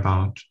care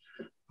about.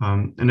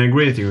 And I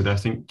agree with you that I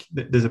think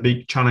there's a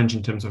big challenge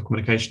in terms of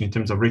communication, in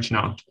terms of reaching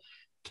out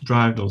to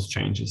drive those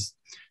changes.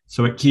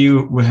 So at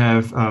Kew, we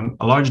have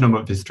a large number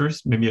of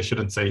visitors. Maybe I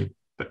shouldn't say,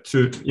 but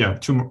 2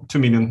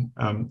 million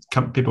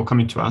people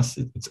coming to us.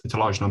 It's a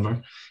large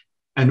number.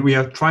 And we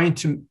are trying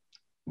to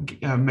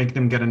make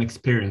them get an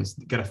experience,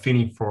 get a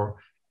feeling for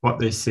what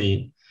they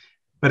see.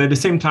 But at the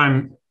same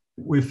time,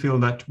 we feel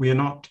that we are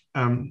not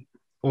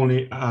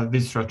only a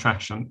visitor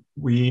attraction.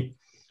 We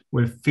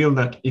feel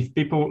that if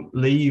people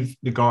leave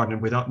the garden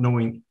without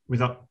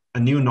a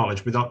new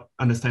knowledge, without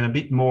understanding a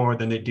bit more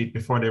than they did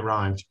before they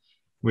arrived,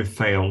 we've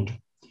failed.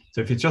 So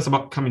if it's just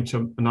about coming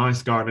to a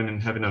nice garden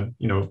and having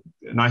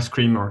an ice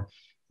cream or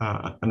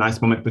a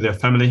nice moment with their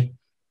family,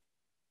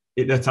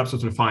 that's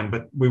absolutely fine.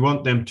 But we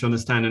want them to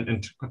understand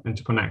and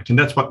to connect. And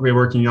that's what we're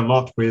working a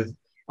lot with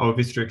our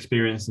visitor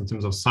experience, in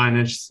terms of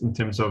signage, in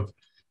terms of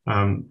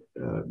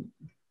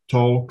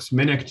talks,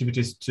 many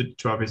activities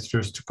to our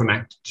visitors to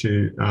connect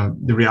to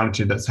the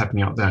reality that's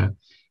happening out there.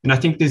 And I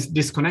think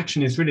this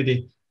connection is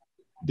really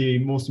the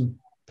most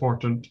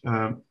important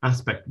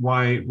aspect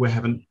why we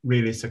haven't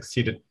really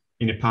succeeded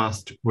in the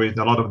past with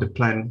a lot of the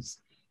plans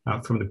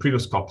from the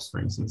previous COPs, for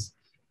instance.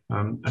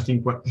 I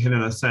think what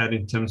Helena said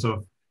in terms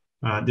of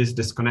this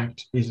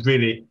disconnect is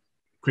really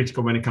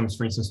critical when it comes,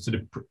 for instance, to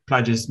the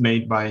pledges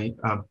made by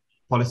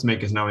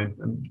policymakers now,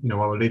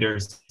 our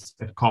leaders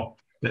at COP,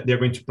 that they're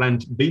going to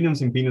plant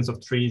billions and billions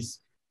of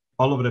trees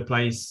all over the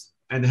place,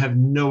 and they have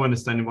no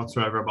understanding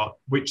whatsoever about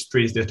which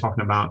trees they're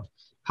talking about,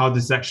 how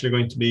this is actually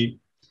going to be,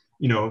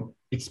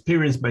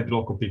 experienced by the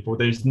local people.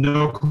 There's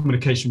no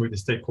communication with the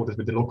stakeholders,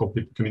 with the local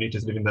people,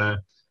 communities living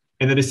there.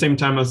 And at the same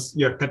time as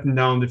you're cutting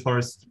down the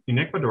forest in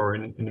Ecuador,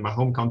 in my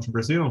home country,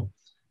 Brazil.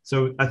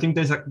 So I think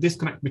there's a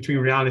disconnect between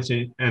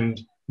reality and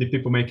the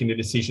people making the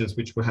decisions,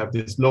 which will have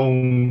this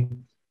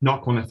long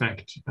knock-on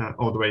effect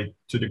all the way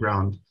to the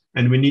ground.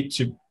 And we need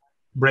to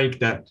break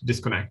that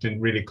disconnect and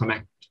really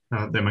connect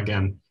them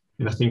again.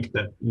 And I think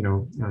that,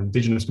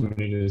 Indigenous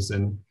communities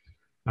and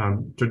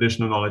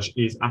traditional knowledge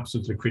is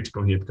absolutely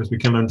critical here, because we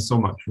can learn so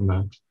much from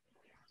that.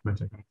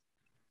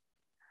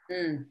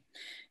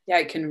 Yeah,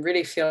 it can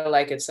really feel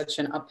like it's such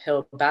an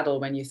uphill battle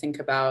when you think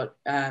about,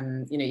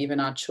 even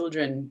our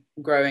children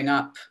growing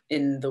up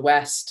in the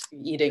West,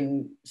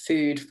 eating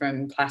food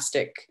from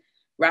plastic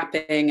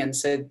wrapping. And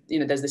so,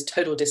 there's this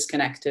total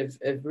disconnect of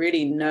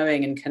really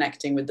knowing and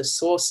connecting with the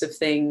source of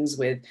things,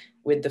 with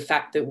the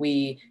fact that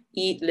we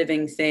eat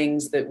living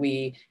things, that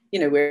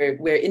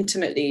we're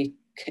intimately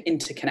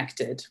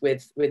interconnected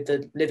with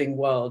the living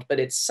world, but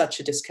it's such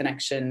a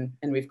disconnection,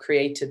 and we've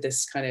created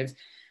this kind of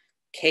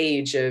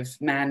cage of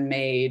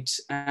man-made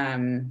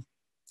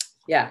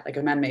like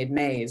a man-made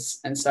maze.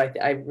 And so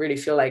I really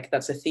feel like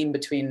that's a theme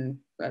between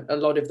a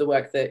lot of the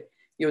work that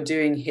you're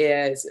doing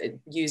here, is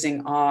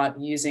using art,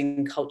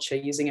 using culture,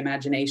 using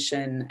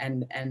imagination,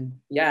 and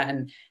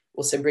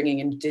also bringing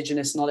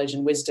Indigenous knowledge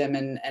and wisdom.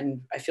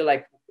 And I feel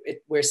like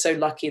we're so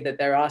lucky that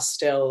there are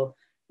still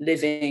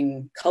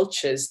living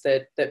cultures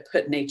that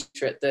put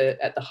nature at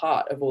the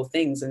heart of all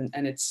things. And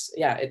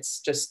it's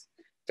just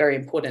very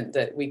important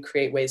that we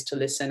create ways to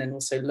listen and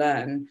also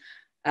learn.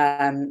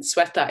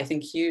 Sweta, I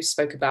think you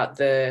spoke about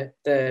the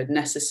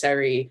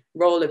necessary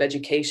role of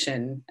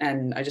education,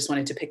 and I just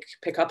wanted to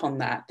pick up on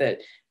that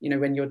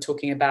when you're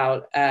talking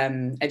about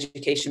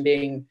education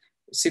being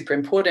super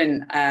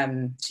important.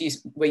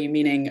 Were you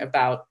meaning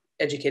about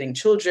educating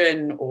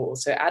children or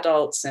also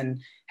adults?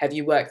 And have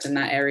you worked in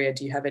that area?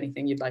 Do you have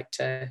anything you'd like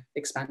to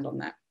expand on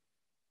that?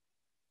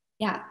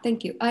 Yeah,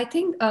 thank you. I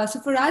think,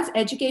 so for us,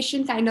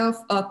 education kind of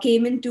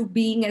came into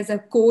being as a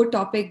core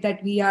topic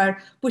that we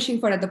are pushing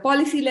for at the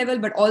policy level,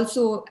 but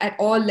also at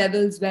all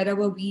levels,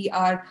 wherever we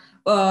are,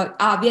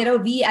 wherever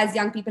we as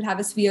young people have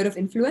a sphere of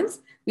influence,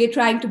 we're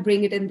trying to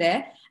bring it in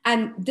there.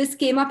 And this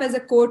came up as a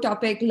core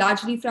topic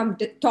largely from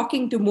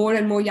talking to more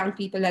and more young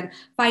people and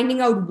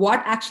finding out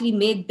what actually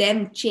made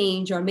them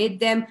change or made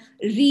them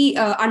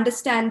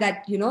understand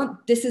that, you know,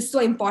 this is so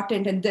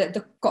important, and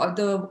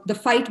the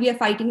fight we are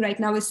fighting right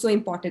now is so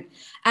important.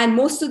 And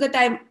most of the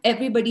time,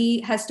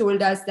 everybody has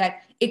told us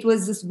that it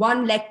was this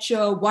one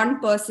lecture, one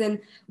person,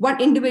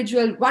 one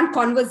individual, one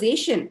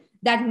conversation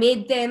that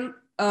made them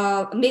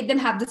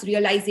have this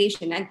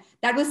realization. And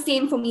that was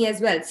same for me as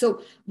well.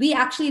 So we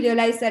actually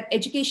realized that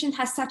education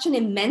has such an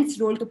immense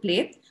role to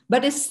play,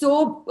 but is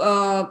so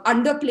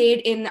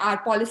underplayed in our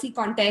policy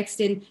context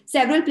in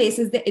several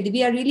places that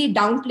we are really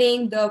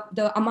downplaying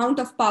the amount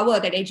of power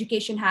that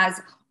education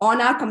has on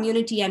our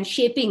community and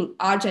shaping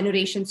our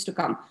generations to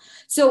come.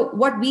 So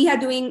what we are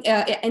doing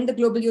in the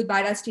Global Youth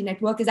Biodiversity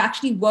Network is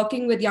actually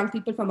working with young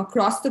people from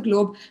across the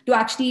globe to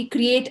actually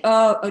create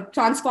a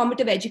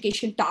transformative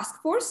education task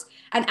force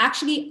and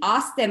actually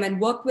ask them and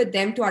work with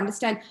them to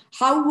understand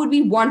how would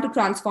we want to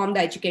transform the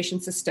education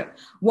system?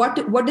 What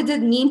does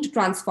it mean to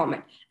transform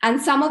it? And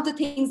some of the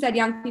things that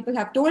young people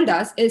have told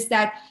us is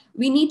that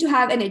we need to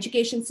have an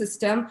education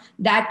system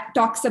that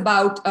talks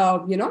about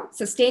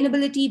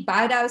sustainability,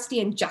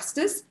 biodiversity, and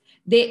justice.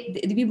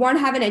 We want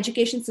to have an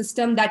education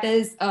system that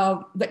is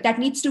that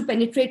needs to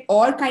penetrate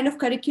all kind of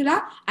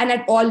curricula and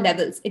at all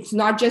levels. It's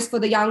not just for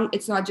the young,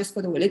 it's not just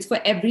for the old, it's for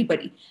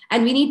everybody.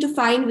 And we need to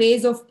find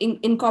ways of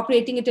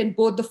incorporating it in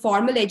both the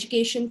formal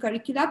education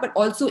curricula, but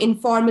also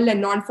informal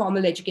and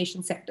non-formal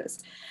education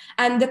sectors.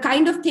 And the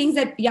kind of things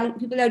that young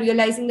people are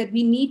realizing that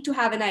we need to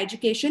have in our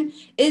education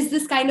is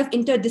this kind of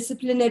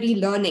interdisciplinary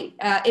learning.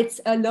 It's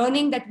a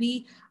learning that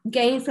we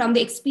gain from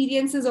the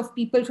experiences of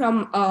people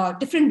from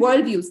different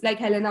worldviews, like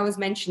Helena was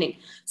mentioning.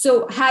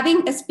 So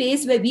having a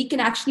space where we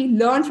can actually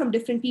learn from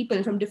different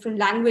people, from different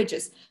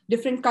languages,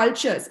 different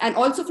cultures, and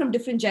also from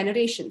different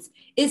generations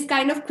is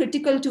kind of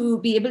critical to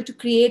be able to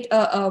create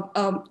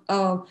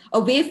a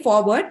way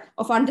forward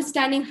of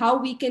understanding how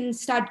we can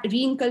start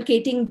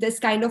reinculcating this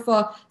kind of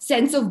a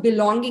sense of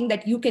belonging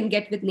that you can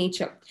get with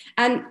nature.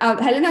 And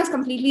Helena was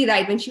completely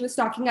right. When she was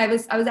talking, I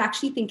was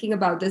actually thinking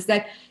about this,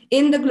 that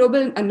in the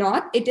global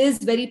north, it is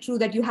very true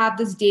that you have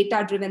this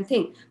data-driven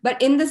thing.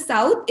 But in the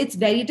south, it's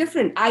very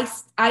different.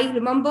 I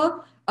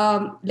remember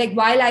like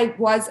while I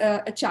was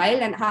a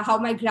child and how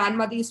my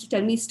grandmother used to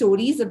tell me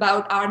stories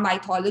about our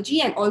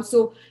mythology, and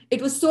also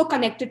it was so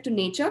connected to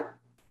nature.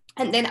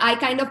 And then I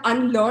kind of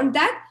unlearned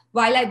that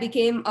while I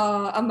became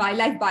a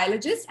wildlife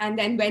biologist and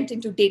then went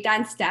into data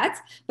and stats.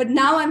 But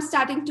now I'm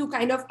starting to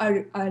kind of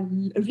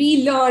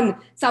relearn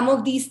some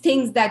of these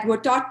things that were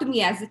taught to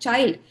me as a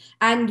child,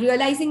 and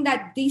realizing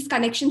that these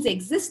connections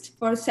exist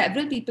for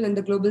several people in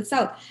the global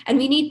south. And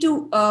we need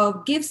to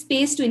give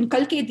space to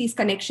inculcate these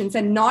connections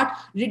and not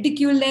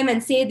ridicule them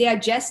and say they are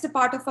just a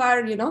part of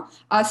our,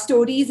 our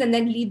stories, and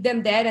then leave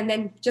them there and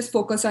then just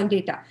focus on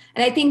data.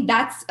 And I think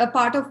that's a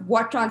part of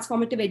what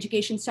transformative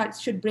education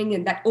should bring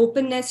in, that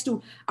openness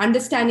to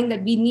understanding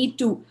that we need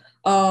to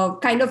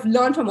kind of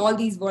learn from all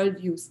these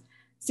worldviews.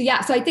 So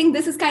yeah, so I think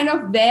this is kind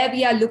of where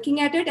we are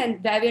looking at it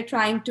and where we're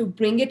trying to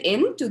bring it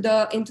into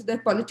the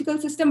political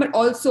system, but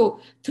also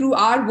through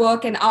our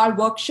work and our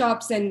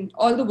workshops and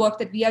all the work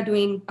that we are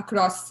doing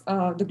across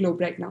the globe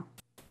right now.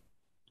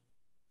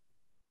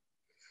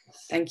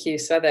 Thank you,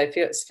 Swetha.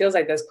 It feels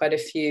like there's quite a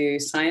few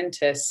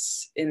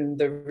scientists in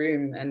the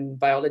room and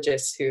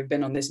biologists who have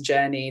been on this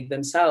journey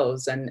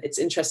themselves. And it's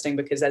interesting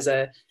because as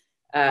a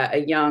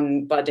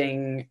young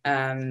budding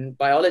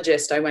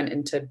biologist, I went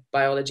into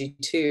biology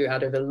too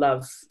out of a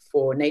love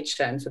for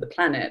nature and for the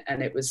planet.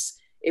 And it was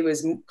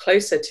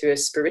closer to a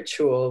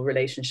spiritual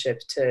relationship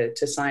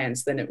to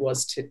science than it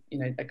was to,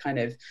 a kind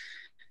of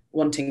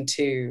wanting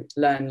to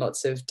learn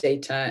lots of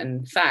data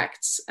and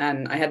facts.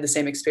 And I had the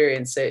same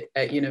experience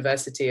at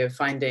university of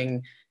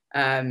finding,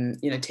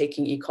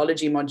 taking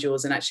ecology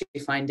modules and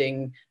actually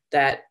finding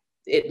that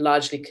it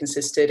largely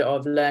consisted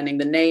of learning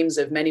the names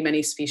of many,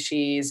 many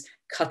species,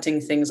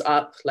 cutting things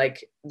up,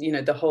 like,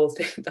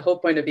 the whole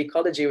point of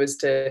ecology is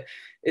to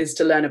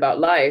learn about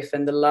life.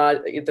 And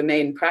the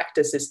main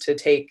practice is to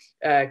take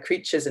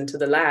creatures into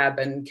the lab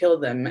and kill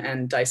them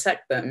and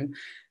dissect them.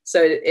 So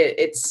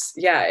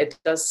it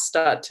does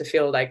start to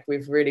feel like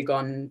we've really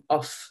gone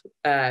off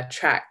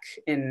track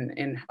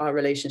in our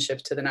relationship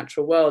to the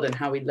natural world and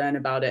how we learn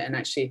about it, and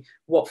actually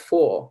what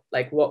for,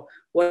 like what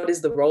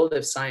is the role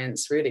of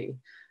science really?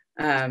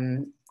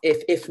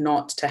 If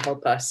not to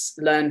help us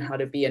learn how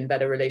to be in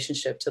better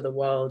relationship to the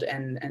world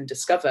and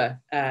discover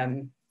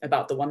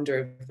about the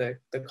wonder of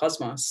the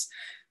cosmos.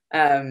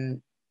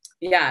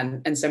 Yeah,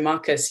 and so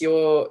Marcus,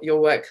 your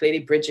work clearly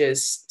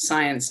bridges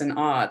science and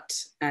art,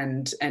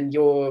 and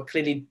you're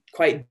clearly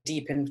quite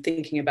deep in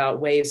thinking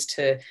about ways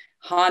to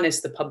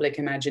harness the public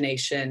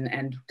imagination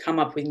and come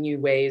up with new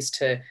ways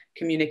to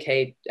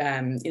communicate,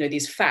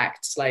 these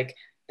facts, like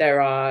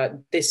there are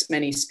this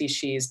many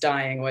species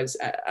dying, was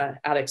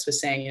Alex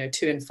was saying,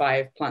 2 in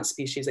 5 plant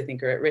species, I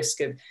think, are at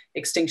risk of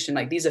extinction.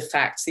 Like, these are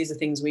facts, these are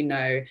things we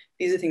know,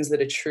 these are things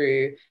that are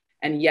true.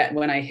 And yet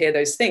when I hear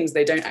those things,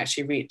 they don't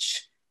actually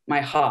reach my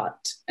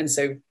heart. And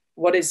so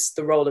what is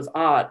the role of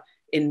art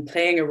in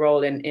playing a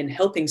role in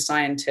helping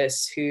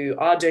scientists who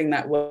are doing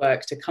that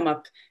work to come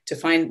up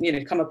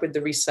with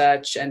the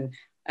research and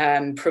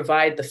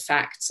provide the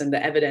facts and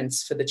the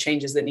evidence for the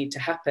changes that need to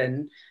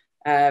happen,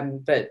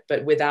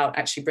 but without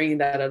actually bringing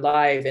that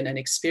alive in an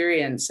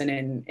experience and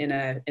in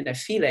a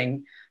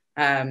feeling,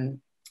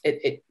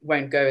 it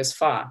won't go as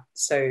far.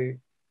 So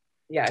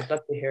yeah, I'd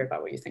love to hear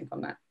about what you think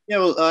on that. Yeah,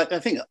 well, I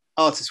think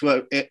artists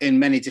work in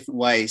many different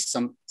ways.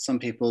 Some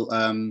people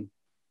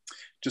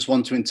just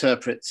want to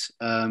interpret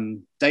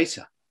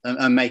data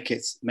and make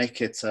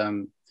it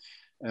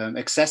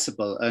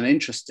accessible and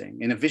interesting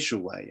in a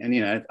visual way.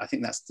 And I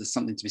think there's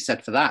something to be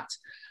said for that.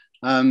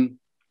 I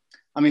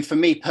mean, for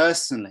me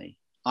personally,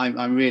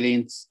 I'm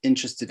really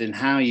interested in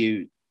how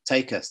you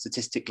take a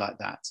statistic like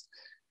that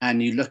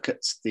and you look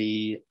at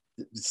the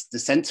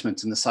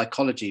sentiment and the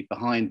psychology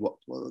behind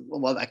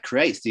what that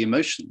creates, the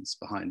emotions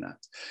behind that,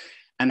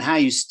 and how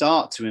you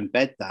start to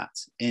embed that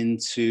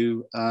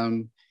into,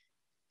 and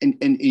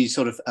you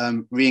sort of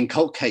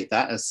reinculcate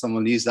that, as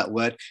someone used that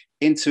word,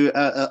 into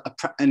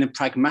in a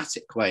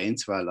pragmatic way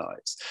into our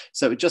lives.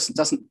 So it just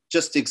doesn't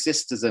just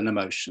exist as an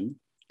emotion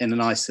in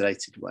an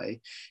isolated way.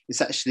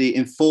 It's actually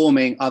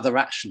informing other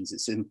actions.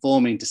 It's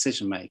informing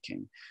decision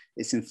making.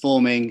 It's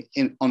informing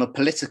on a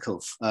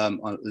political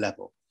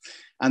level.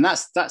 And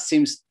that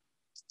seems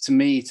to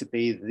me to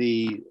be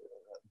the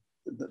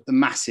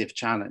massive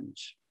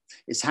challenge.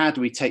 It's how do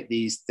we take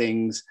these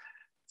things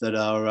that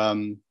are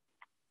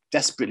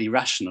desperately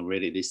rational,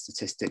 really, these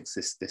statistics,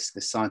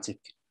 this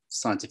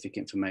scientific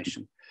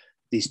information,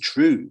 these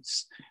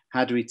truths,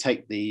 how do we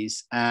take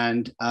these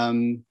and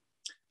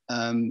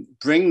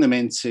bring them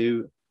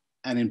into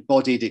an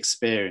embodied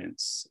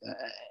experience,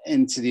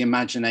 into the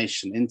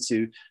imagination,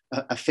 into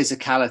a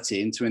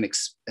physicality, into an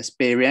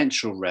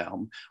experiential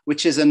realm,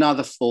 which is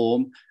another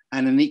form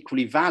and an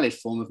equally valid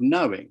form of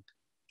knowing.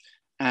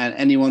 And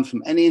anyone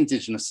from any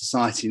Indigenous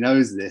society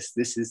knows this.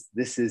 This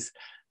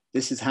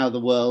is how the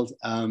world,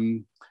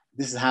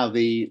 this is how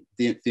the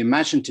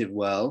imaginative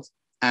world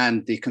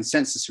and the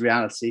consensus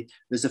reality,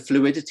 there's a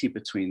fluidity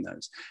between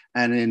those.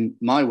 And in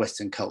my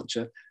Western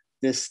culture,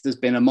 there's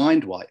been a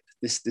mind wipe.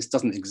 This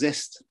doesn't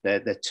exist.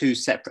 They're two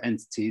separate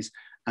entities,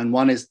 and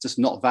one is just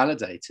not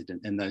validated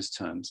in those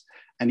terms.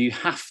 And you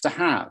have to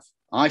have,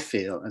 I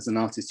feel, as an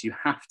artist, you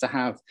have to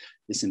have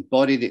this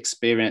embodied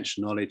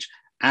experiential knowledge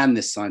and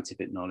this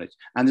scientific knowledge.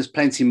 And there's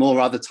plenty more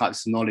other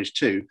types of knowledge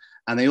too.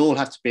 And they all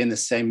have to be in the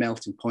same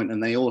melting point,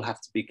 and they all have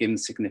to be given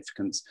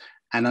significance.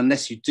 And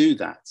unless you do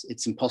that,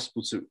 it's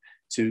impossible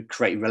to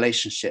create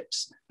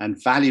relationships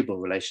and valuable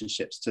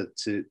relationships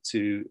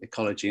to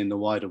ecology in the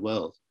wider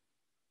world.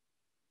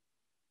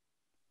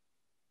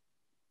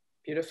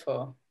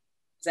 Beautiful.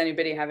 Does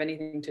anybody have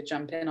anything to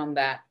jump in on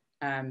that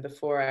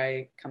before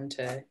I come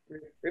to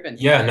Ruben?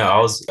 Yeah, no, I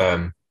was,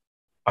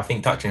 I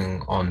think,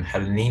 touching on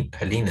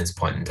Helena's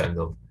point in terms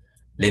of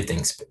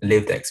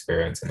lived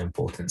experience and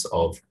importance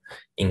of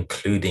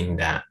including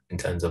that in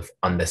terms of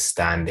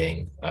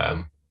understanding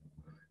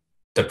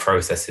the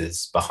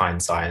processes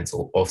behind science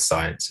or of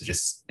science,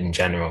 just in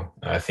general.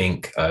 I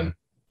think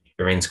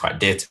Lorraine's quite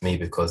dear to me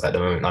because at the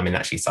moment I'm in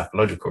actually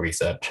psychological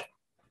research,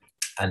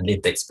 and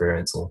lived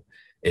experience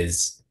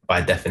is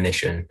by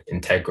definition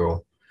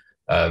integral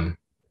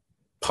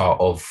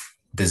part of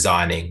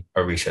designing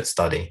a research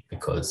study,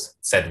 because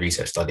said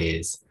research study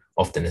is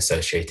often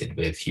associated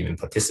with human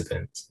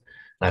participants.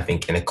 And I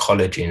think in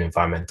ecology and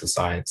environmental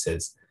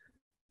sciences,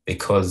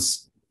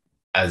 because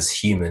as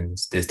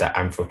humans, there's that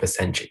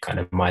anthropocentric kind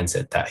of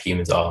mindset that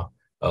humans are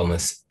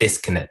almost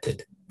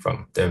disconnected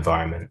from the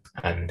environment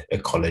and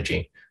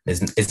ecology. There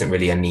isn't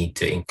really a need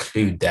to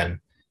include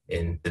them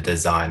in the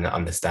design and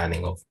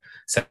understanding of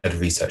said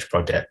research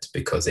project,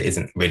 because it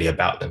isn't really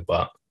about them,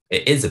 but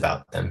it is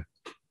about them.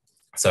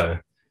 So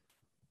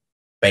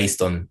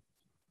based on,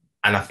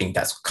 and I think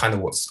that's kind of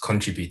what's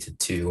contributed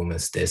to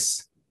almost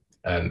this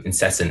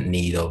incessant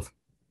need of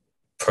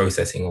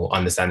processing or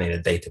understanding the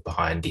data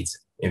behind these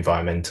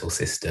environmental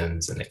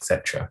systems and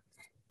etc.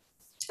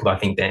 But I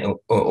think that it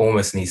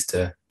almost needs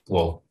to,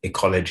 well,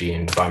 ecology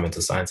and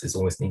environmental sciences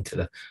almost need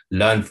to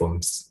learn from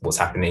what's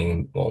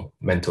happening, well,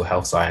 mental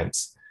health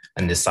science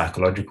and the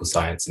psychological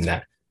science, and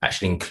that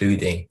actually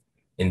including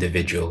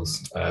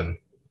individuals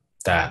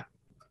that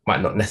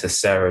might not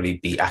necessarily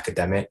be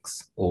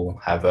academics or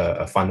have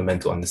a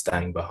fundamental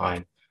understanding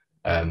behind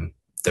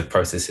the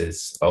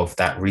processes of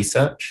that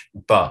research,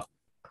 but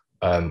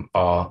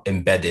are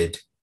embedded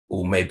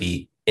or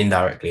maybe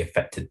indirectly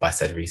affected by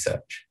said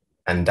research.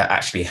 And that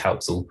actually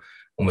helps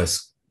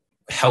almost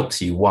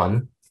helps you,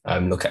 one,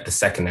 look at the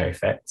secondary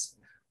effects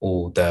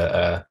or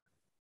the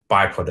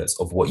byproducts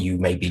of what you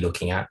may be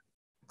looking at,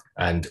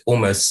 and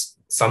almost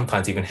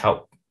sometimes even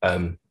help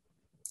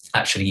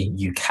actually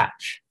you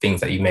catch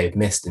things that you may have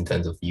missed in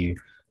terms of you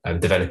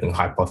developing a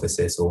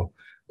hypothesis or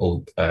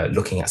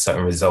looking at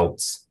certain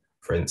results,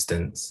 for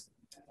instance.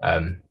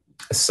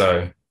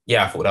 So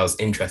yeah, I thought that was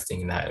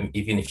interesting, that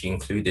even if you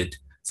included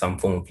some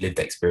form of lived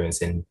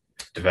experience in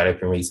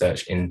developing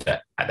research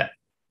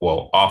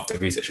after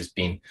research has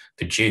been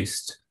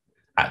produced,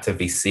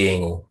 actively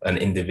seeing an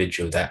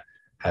individual that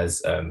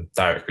has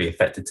directly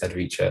affected said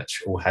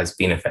research or has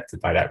been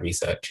affected by that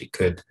research, it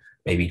could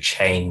maybe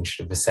change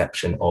the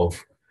perception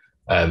of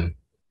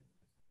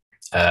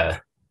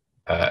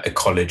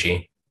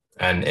ecology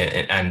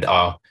and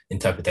our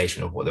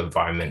interpretation of what the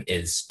environment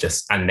is,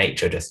 and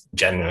nature just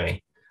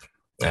generally,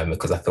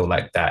 because I feel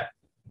like that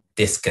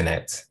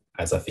disconnect,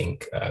 as I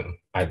think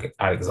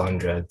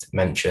Alexandre had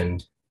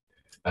mentioned,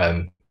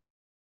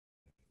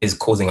 is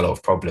causing a lot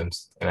of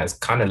problems, and has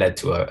kind of led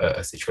to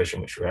a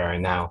situation which we're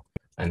in now,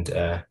 and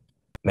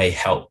may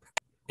help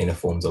in the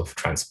forms of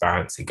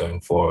transparency going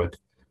forward,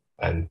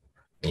 and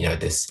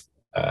this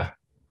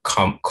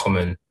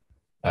common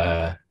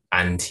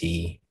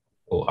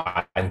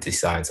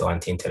anti-science or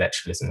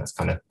anti-intellectualism that's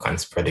kind of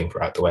spreading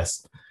throughout the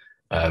West,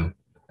 and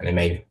it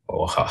may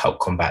help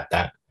combat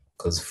that,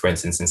 because, for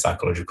instance, in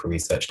psychological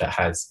research, that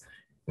has,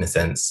 in a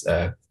sense,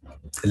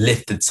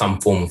 lifted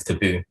some form of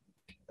taboo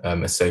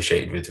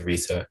associated with the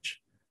research.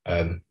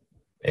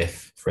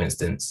 If, for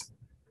instance,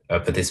 a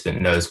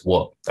participant knows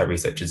what that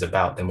research is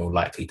about, they're more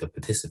likely to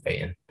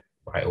participate in,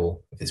 right? Or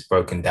if it's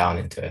broken down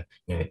into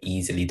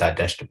easily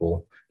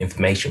digestible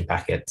information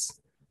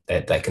packets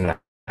that can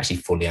actually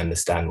fully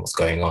understand what's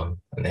going on.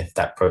 And if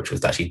that approach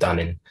was actually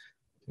done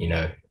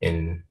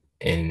in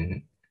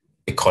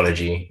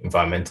ecology,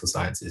 environmental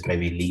sciences,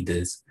 maybe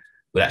leaders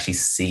would actually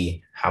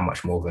see how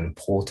much more of an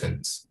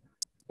importance,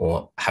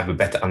 or have a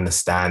better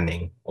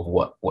understanding of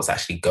what's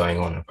actually going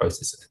on in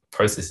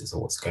processes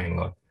of what's going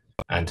on,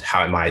 and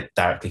how it might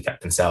directly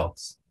affect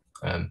themselves.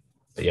 But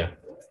yeah.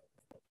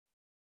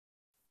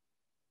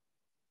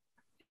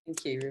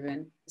 Thank you,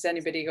 Ruben. Has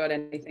anybody got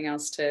anything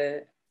else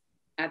to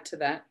add to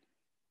that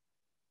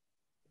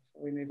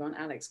before we move on?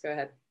 Alex, go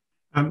ahead.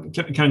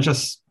 Can I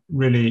just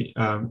really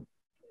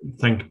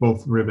thank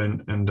both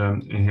Ruben and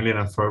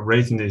Helena for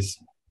raising this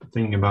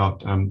thing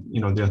about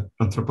the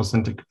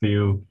anthropocentric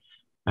view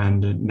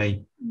and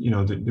the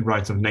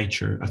rights of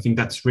nature. I think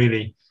that's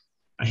really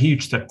a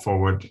huge step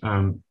forward.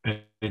 And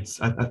it's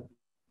something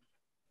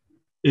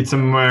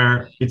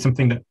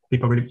that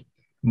people are really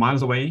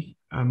miles away,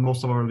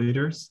 most of our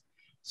leaders.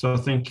 So I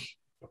think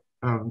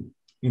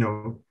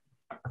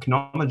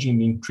acknowledging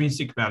the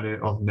intrinsic value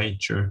of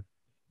nature,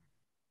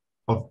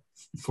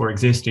 for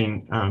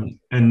existing,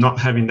 and not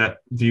having that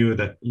view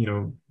that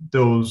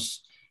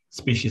those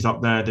species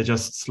out there, they're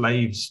just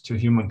slaves to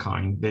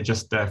humankind. They're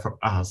just there for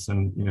us,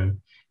 and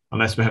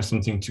unless we have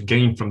something to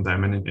gain from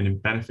them and in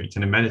benefits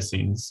and in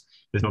medicines,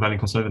 there's no value in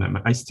conserving them.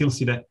 I still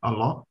see that a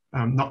lot,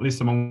 not least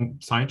among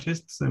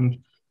scientists, and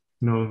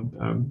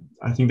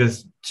I think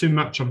there's too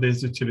much of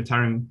this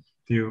utilitarian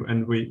view,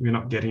 and we're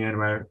not getting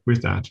anywhere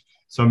with that.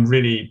 So I'm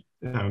really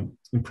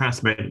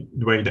impressed by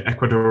the way that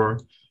Ecuador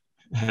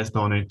has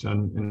done it,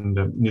 and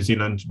New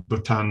Zealand,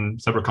 Bhutan,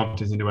 several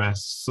countries in the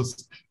West. So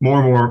more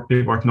and more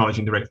people are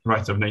acknowledging the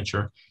rights of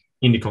nature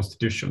in the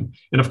Constitution.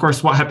 And of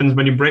course, what happens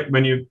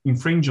when you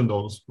infringe on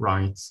those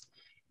rights?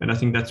 And I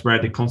think that's where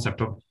the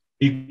concept of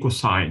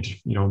ecocide,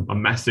 a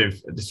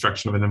massive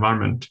destruction of an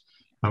environment,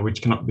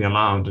 which cannot be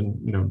allowed.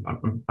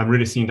 And I'm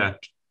really seeing that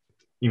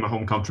in my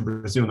home country,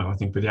 Brazil now. I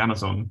think with the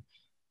Amazon,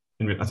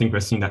 and I think we're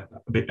seeing that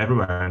a bit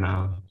everywhere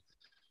now.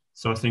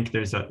 So I think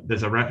there's a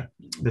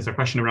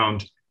question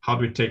around how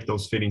do we take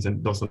those feelings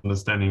and those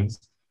understandings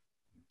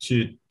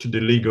to the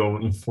legal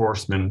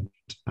enforcement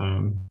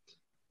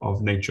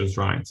of nature's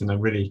rights, and I'm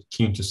really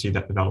keen to see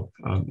that develop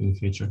in the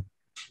future.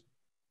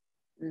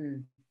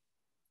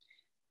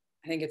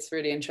 I think it's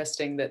really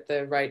interesting that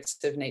the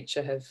rights of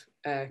nature have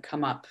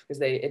come up,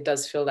 because it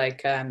does feel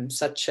like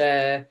such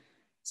a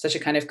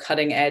kind of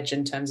cutting edge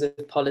in terms of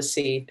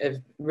policy,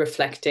 of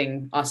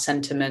reflecting our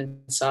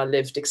sentiments, our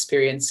lived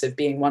experience of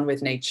being one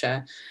with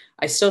nature.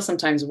 I still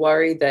sometimes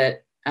worry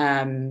that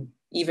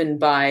even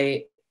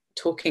by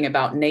talking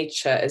about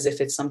nature as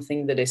if it's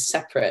something that is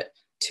separate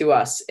to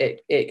us,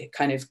 it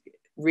kind of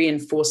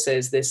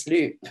reinforces this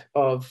loop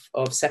of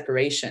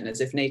separation,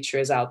 as if nature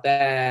is out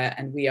there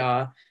and we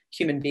are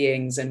human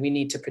beings and we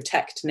need to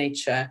protect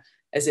nature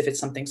as if it's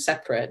something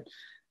separate.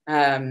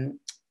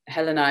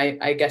 Helena,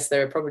 I guess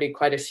there are probably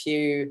quite a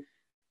few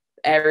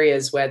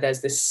areas where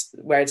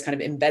it's kind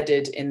of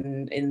embedded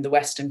in the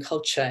Western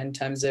culture in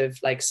terms of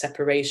like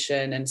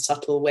separation and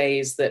subtle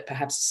ways that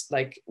perhaps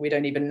like we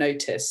don't even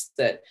notice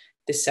that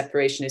this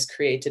separation is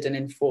created and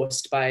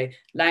enforced by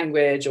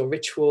language or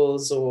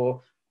rituals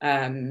or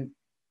many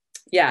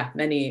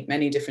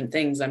different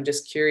things. I'm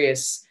just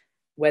curious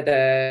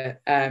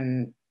whether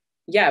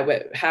yeah,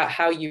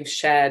 how you've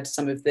shared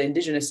some of the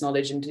Indigenous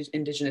knowledge and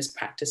Indigenous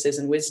practices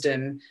and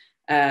wisdom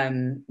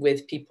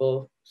with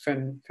people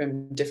from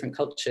different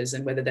cultures,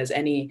 and whether there's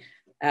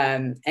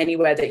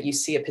anywhere that you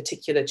see a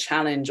particular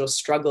challenge or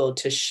struggle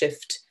to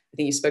shift. I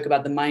think you spoke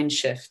about the mind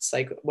shifts,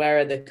 like where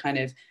are the kind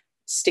of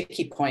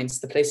sticky points,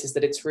 the places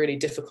that it's really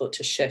difficult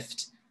to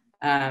shift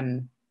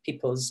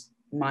people's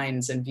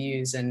minds and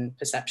views and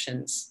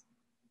perceptions?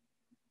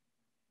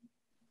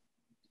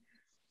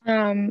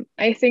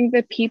 I think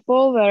the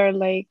people that are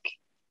like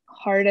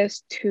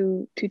hardest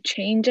to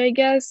change, I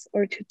guess,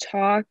 or to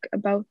talk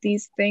about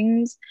these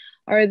things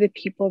are the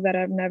people that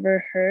have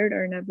never heard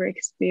or never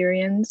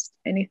experienced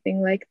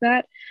anything like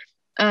that.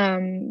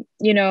 You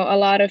know, a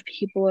lot of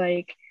people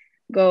like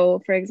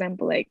go, for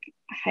example, like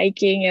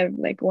hiking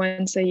like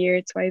once a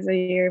year, twice a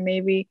year,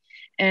 maybe.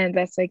 And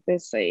that's like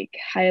this like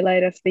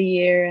highlight of the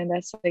year. And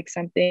that's like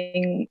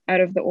something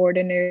out of the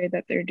ordinary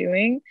that they're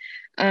doing.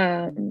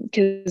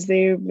 Because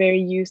they're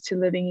very used to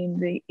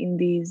living in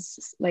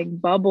these like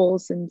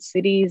bubbles and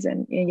cities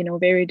and, you know,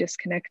 very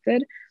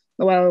disconnected.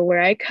 Well,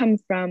 where I come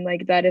from,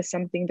 like that is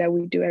something that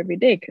we do every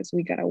day, because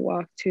we gotta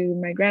walk to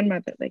my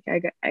grandmother. Like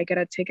I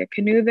gotta take a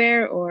canoe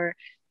there, or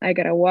I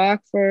gotta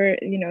walk for,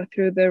 you know,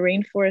 through the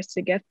rainforest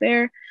to get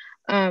there.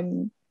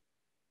 And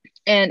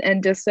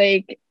just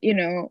like, you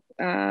know,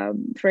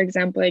 for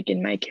example, like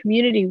in my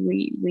community,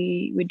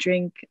 we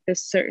drink a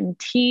certain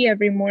tea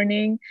every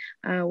morning,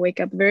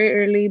 wake up very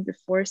early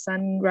before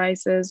sun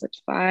rises at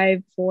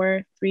 5,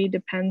 4, 3,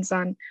 depends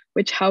on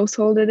which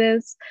household it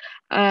is.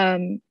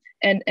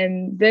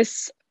 And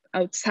this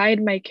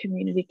outside my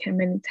community can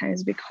many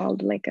times be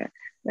called like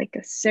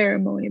a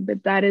ceremony,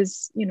 but that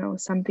is, you know,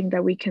 something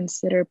that we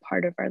consider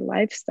part of our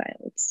lifestyle.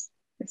 It's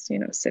you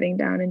know, sitting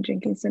down and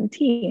drinking some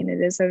tea, and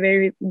it is a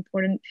very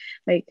important,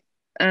 like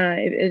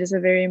it is a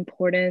very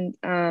important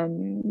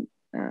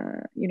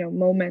you know,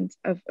 moment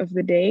of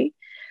the day,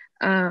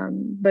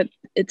 but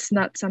it's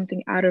not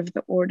something out of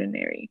the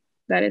ordinary.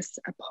 That is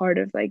a part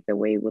of like the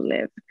way we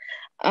live.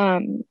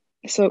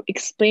 So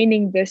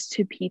explaining this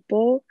to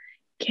people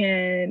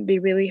can be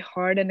really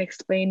hard, and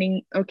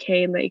explaining,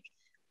 okay, like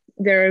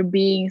there are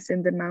beings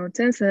in the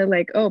mountains, and they're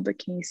like, oh, but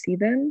can you see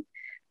them?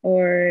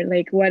 Or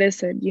like, what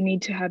is it? You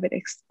need to have it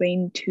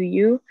explained to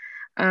you.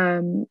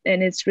 And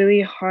it's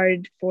really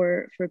hard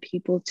for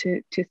people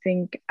to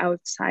think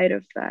outside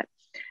of that.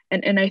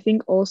 And I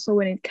think also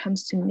when it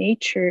comes to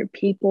nature,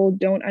 people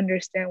don't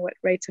understand what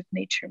rights of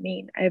nature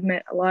mean. I've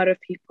met a lot of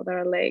people that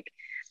are like,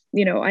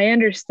 you know, I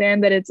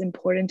understand that it's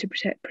important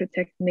to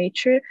protect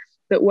nature,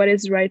 but what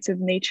is rights of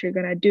nature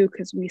gonna do?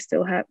 Because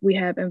we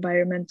have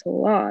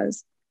environmental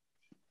laws.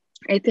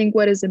 I think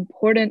what is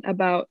important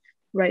about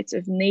rights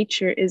of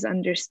nature is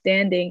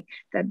understanding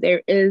that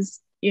there is,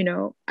 you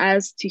know,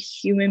 as to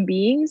human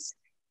beings,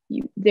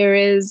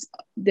 there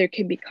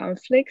can be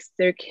conflicts,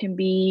 there can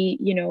be,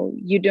 you know,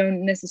 you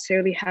don't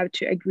necessarily have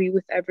to agree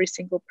with every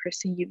single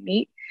person you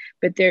meet,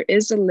 but there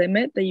is a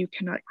limit that you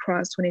cannot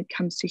cross when it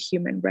comes to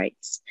human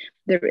rights.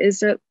 There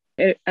is a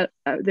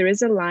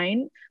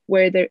line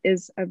where there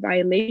is a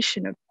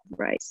violation of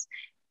rights,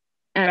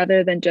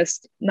 rather than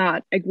just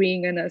not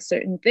agreeing on a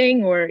certain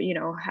thing, or, you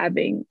know,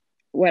 having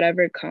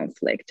whatever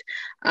conflict.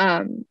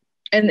 And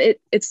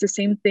it's the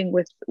same thing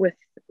with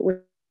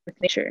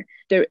nature.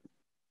 There,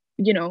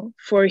 you know,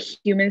 for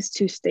humans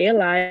to stay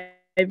alive,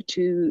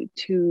 to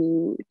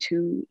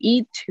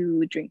eat,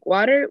 to drink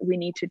water, we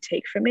need to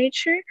take from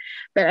nature.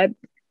 But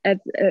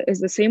as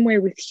the same way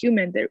with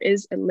human, there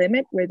is a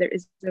limit where there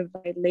is a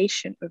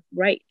violation of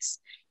rights,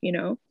 you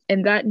know,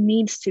 and that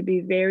needs to be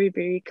very,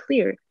 very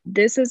clear.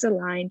 This is a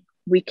line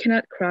we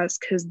cannot cross,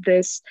 because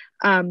this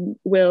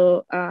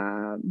will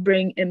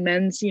bring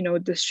immense, you know,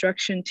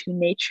 destruction to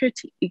nature,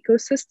 to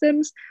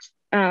ecosystems,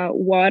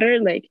 water.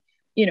 Like,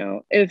 you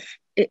know, if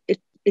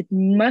it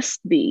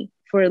must be,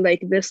 for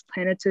like this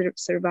planet to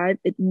survive,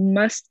 it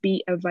must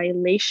be a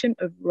violation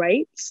of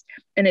rights,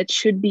 and it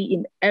should be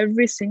in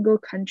every single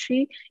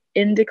country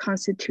in the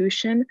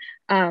constitution.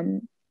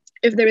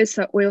 If there is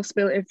an oil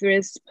spill, if there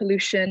is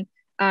pollution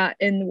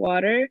in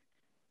water,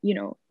 you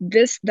know,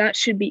 that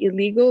should be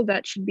illegal.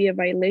 That should be a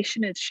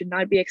violation. It should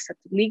not be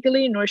accepted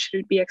legally, nor should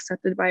it be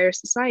accepted by our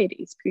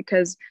societies.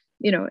 Because,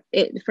 you know,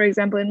 for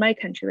example, in my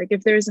country, like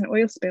if there is an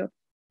oil spill,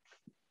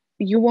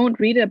 you won't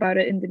read about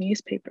it in the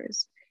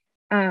newspapers.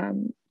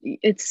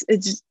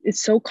 It's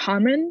so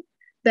common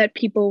that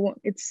people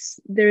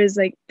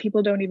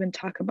don't even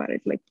talk about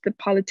it. Like the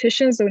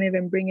politicians don't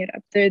even bring it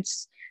up.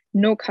 There's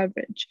no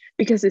coverage,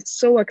 because it's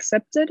so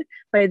accepted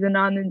by the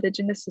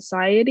non-Indigenous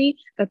society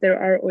that there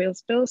are oil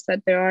spills,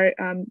 that there are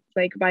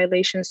like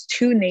violations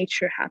to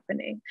nature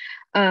happening.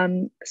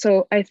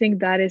 So I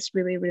think that is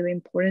really, really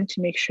important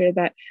to make sure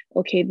that,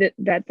 okay,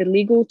 that the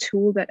legal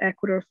tool that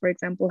Ecuador, for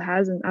example,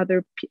 has, and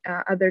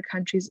other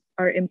countries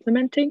are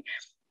implementing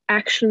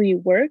actually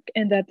work,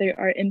 and that they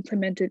are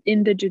implemented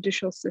in the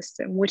judicial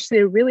system, which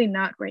they're really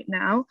not right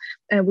now.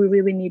 And we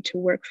really need to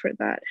work for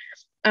that.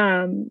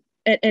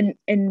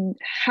 And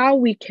how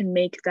we can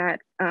make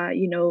that,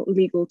 you know,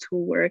 legal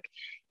tool work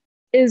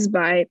is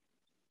by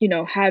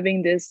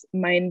having this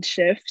mind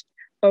shift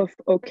of,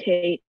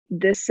 okay,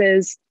 this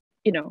is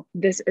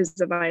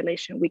a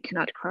violation. We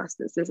cannot cross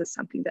this. This is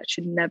something that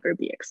should never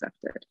be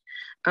accepted.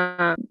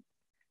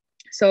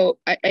 So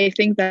I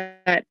think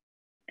that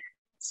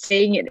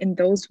saying it in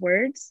those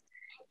words,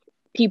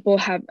 people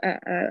have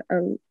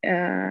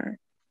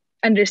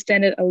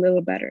understand it a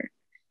little better,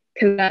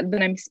 because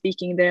then I'm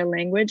speaking their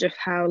language of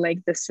how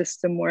like the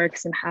system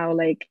works and how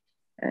like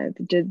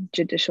the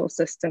judicial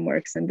system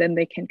works, and then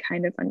they can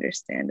kind of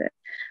understand it.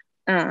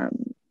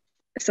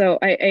 So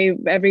I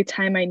every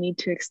time I need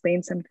to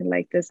explain something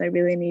like this, I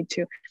really need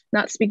to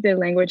not speak their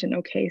language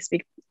and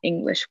speak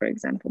English, for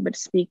example, but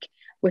speak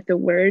with the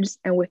words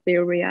and with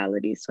their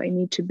reality. So I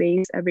need to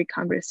base every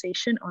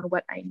conversation on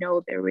what I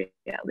know their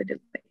reality is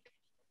like.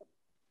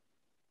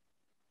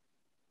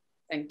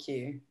 Thank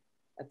you.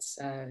 That's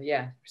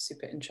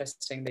super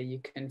interesting that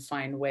you can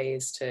find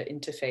ways to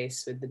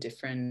interface with the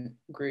different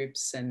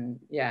groups and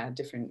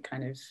different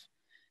kind of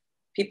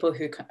people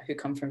who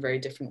come from very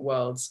different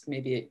worlds,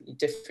 maybe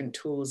different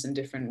tools and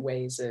different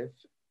ways of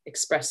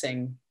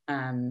expressing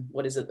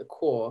what is at the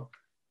core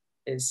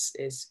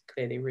is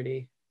clearly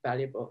really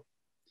valuable.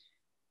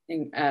 I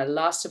think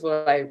last of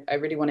all, I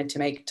really wanted to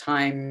make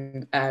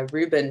time,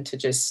 Ruben, to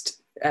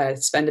just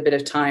spend a bit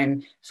of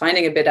time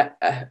finding a bit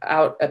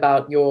out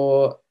about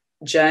your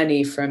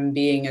journey from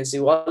being a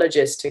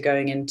zoologist to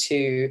going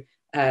into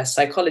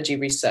psychology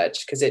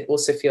research, because it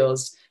also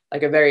feels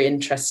like a very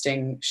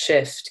interesting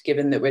shift,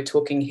 given that we're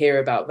talking here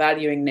about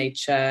valuing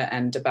nature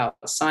and about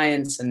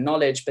science and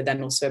knowledge, but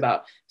then also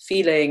about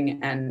feeling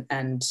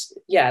and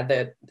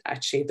the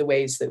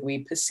ways that we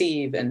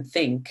perceive and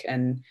think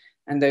and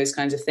those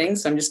kinds of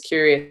things. So I'm just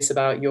curious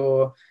about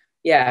your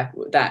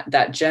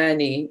that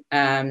journey,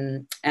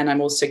 and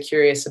I'm also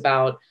curious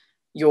about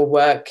your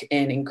work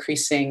in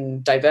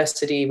increasing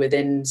diversity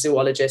within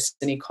zoologists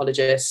and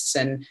ecologists,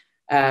 and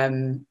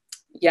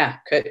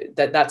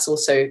that's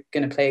also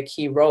going to play a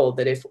key role,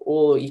 that if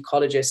all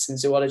ecologists and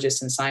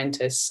zoologists and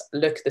scientists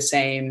look the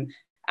same,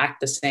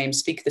 act the same,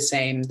 speak the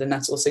same, then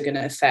that's also going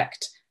to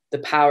affect the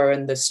power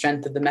and the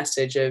strength of the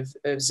message of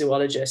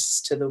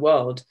zoologists to the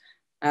world.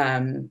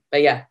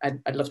 But yeah,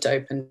 I'd love to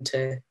open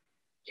to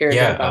hear a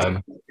bit about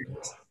it.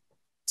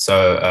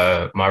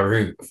 So my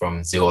route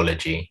from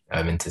zoology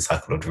into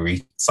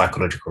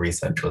psychological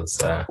research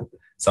was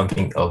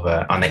something of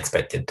an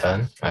unexpected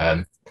turn.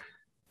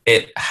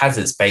 It has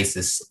its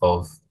basis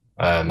of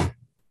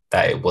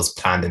that it was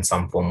planned in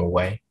some formal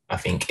way. I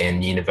think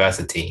in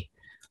university,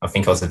 I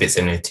think I was a bit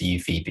similar to you,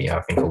 Phoebe.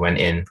 I think I went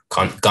in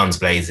guns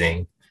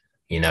blazing,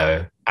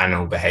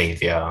 animal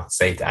behavior,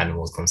 save the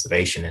animals,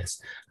 conservationist.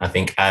 I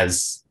think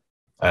as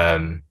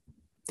the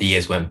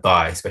years went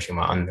by, especially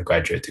my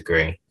undergraduate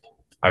degree,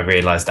 I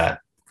realized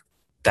that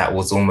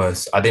was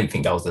almost, I didn't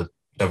think that was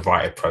the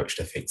right approach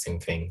to fixing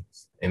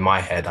things. In my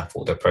head, I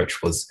thought the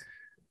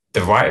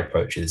right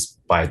approach is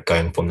by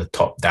going from the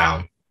top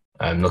down,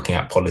 looking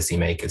at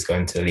policymakers,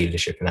 going to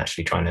leadership and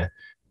actually trying to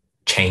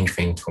change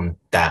things from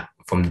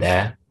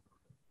there.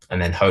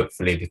 And then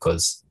hopefully,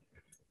 because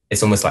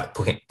it's almost like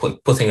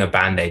putting a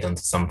Band-Aid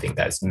onto something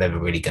that's never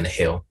really going to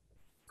heal.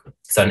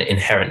 So an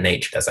inherent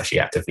nature that's actually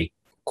actively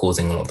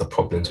causing a lot of the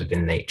problems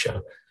within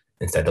nature,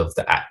 instead of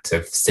the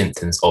active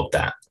symptoms of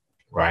that,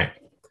 right?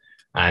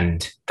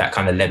 And that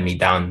kind of led me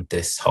down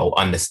this whole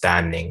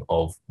understanding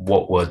of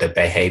what were the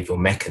behavioral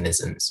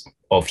mechanisms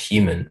of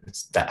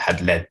humans that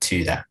had led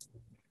to that.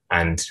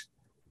 And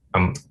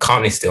I'm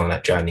currently still on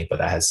that journey, but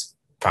that has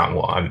found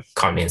what I'm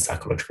currently in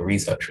psychological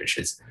research, which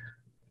is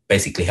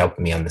basically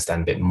helping me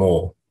understand a bit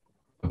more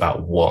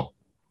about what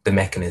the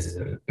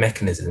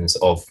mechanisms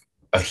of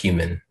a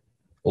human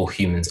or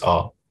humans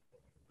are,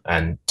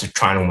 and to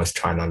try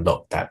and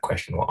unlock that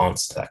question or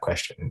answer that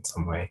question in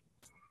some way.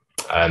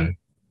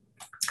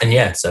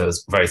 So it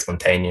was very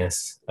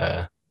spontaneous,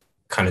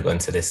 kind of got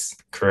into this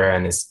career,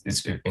 and it's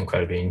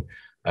incredibly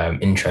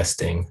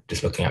interesting,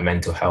 just looking at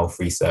mental health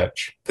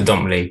research,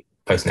 predominantly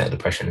postnatal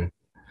depression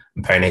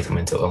and perinatal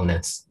mental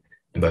illness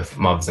in both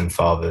mothers and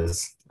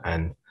fathers,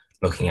 and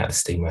looking at the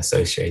stigma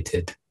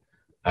associated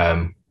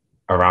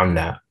around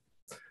that.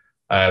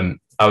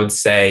 I would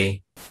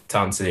say, to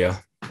answer your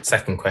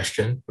second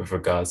question with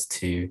regards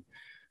to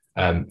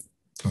the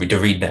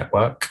READ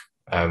network,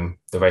 the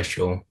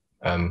racial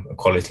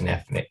equality and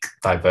ethnic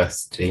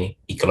diversity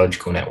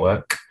ecological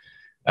network,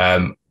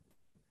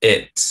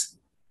 it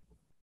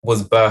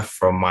was birthed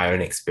from my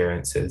own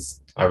experiences.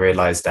 I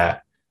realized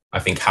that I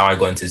think how I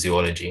got into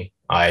zoology,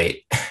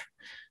 I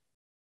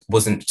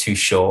wasn't too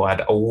sure.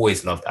 I'd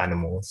always loved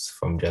animals,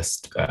 from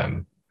just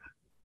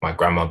my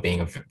grandma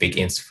being a big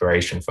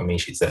inspiration for me.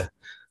 She's a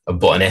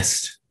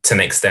botanist, to an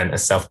extent, a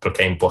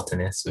self-proclaimed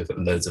botanist with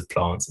loads of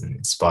plants, and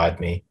inspired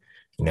me,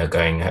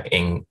 going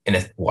in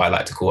what I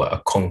like to call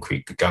a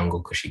concrete jungle,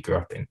 because she grew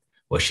up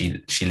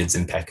she lives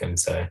in Peckham,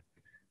 so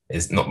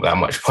there's not that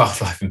much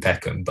wildlife in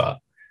Peckham, but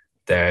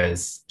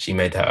she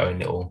made her own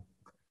little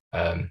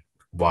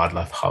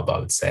wildlife hub, I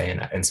would say,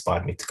 and that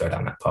inspired me to go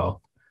down that path.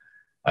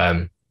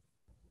 And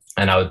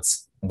I would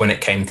when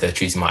it came to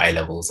choosing my A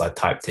levels, I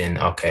typed in,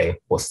 okay,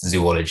 what's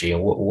zoology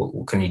and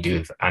what can you do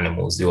with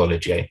animals,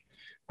 zoology?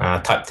 I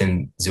typed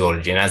in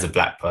zoology, and as a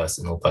Black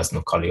person or person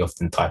of color, you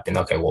often type in,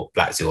 okay, what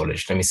Black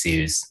zoologist? Let me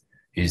see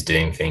who's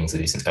doing things,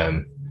 who's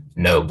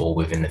notable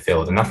within the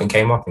field, and nothing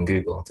came up in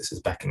Google. This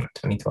was back in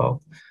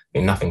 2012. I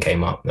mean, nothing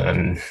came up,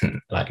 and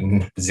like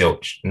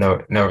zilch,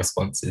 no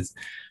responses.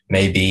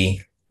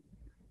 Maybe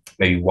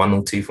one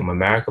or two from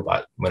America,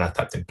 but when I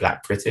typed in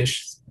Black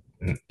British,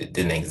 it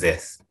didn't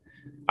exist.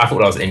 I thought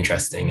that was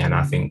interesting, and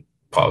I think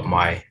part of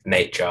my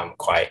nature, I'm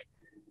quite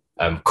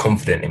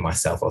confident in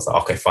myself. I was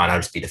like, okay, fine, I'll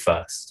just be the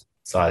first.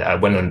 So I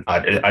went on,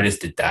 I just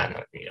did that,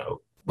 and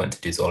went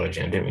to do zoology,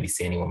 and I didn't really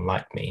see anyone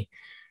like me.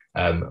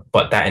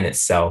 But that in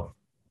itself,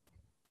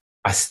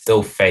 I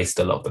still faced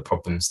a lot of the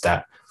problems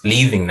that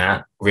leaving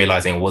that,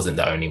 realizing I wasn't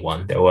the only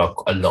one. There were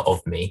a lot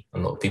of me, a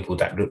lot of people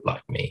that looked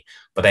like me,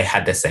 but they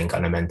had the same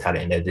kind of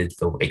mentality, and they did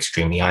feel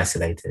extremely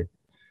isolated.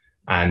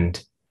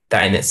 And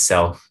that in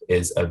itself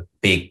is a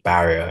big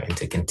barrier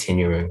into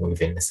continuing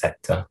within the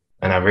sector.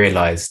 And I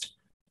realized,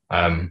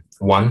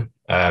 one,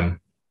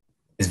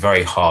 it's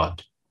very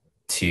hard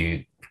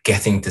to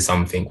get into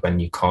something when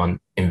you can't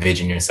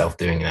envision yourself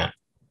doing that.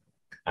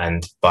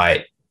 And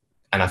I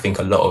think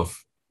a lot of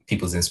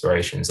people's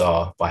inspirations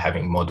are by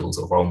having models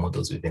or role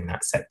models within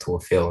that sector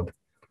or field.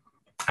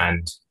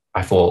 And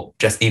I thought,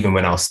 just even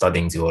when I was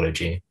studying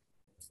zoology,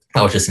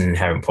 that was just an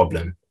inherent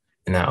problem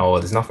in that,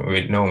 there's no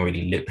one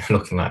really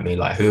looking like me.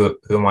 Like, who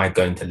am I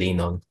going to lean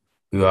on?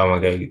 Who am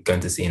I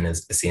going to see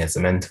as a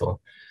mentor?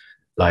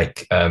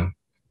 Like,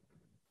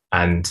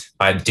 and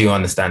I do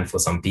understand for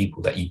some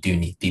people that you do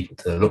need people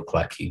to look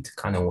like you, to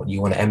kind of,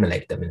 you want to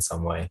emulate them in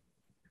some way.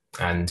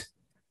 And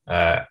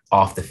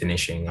after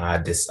finishing, I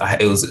had this.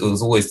 It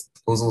was always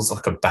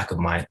like in the back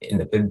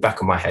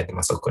of my head, in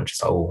my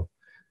subconscious. Oh,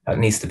 that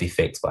needs to be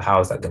fixed. But how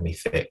is that going to be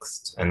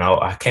fixed? And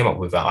I came up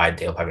with that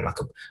idea of having like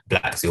a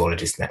Black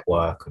zoologist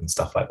network and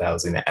stuff like that. I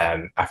was in the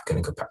African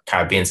and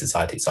Caribbean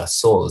Society, so I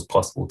saw it was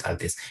possible to have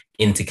this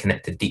deep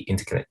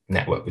interconnected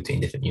network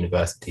between different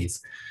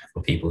universities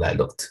for people that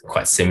looked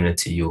quite similar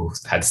to you,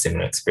 had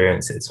similar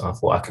experiences. So I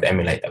thought I could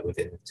emulate that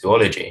within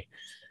zoology.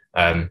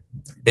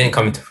 Didn't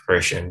come into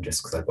fruition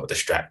just because I got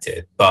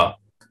distracted. But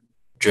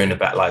during the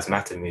Black Lives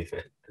Matter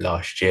movement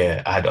last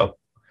year, I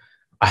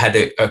had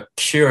a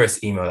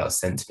curious email that was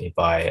sent to me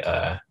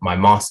by my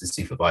master's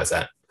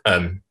supervisor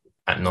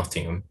at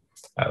Nottingham,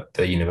 at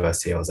the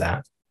university I was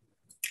at.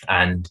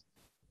 And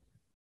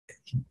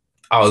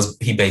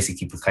he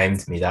basically proclaimed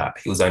to me that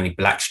he was the only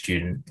Black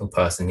student or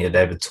person he had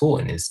ever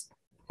taught in his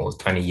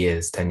 20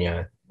 years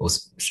tenure,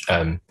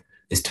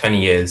 his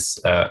 20 years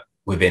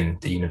within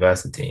the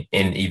university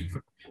in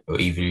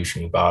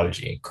evolutionary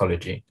biology,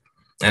 ecology.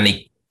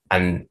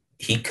 And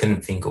he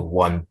couldn't think of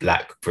one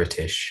Black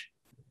British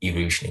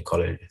evolutionary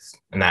ecologist.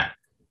 And that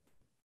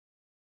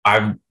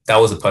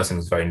was a person who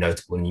was very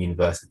notable in the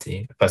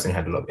university, a person who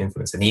had a lot of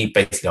influence. And he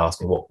basically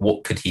asked me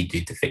what could he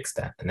do to fix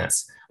that? And I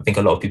think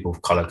a lot of people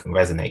of color can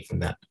resonate from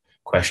that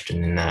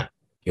question, in that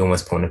you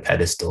almost put on a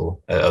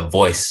pedestal a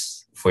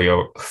voice for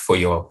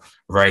your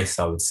race,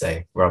 I would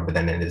say, rather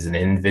than as an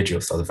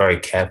individual. So I was very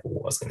careful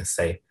what I was going to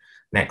say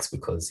next,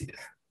 because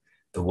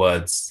the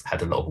words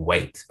had a lot of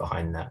weight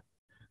behind that.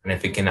 And I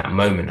think in that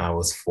moment I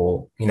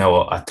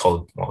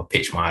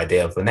pitched my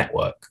idea of the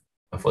network.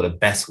 I thought the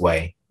best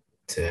way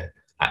to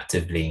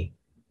actively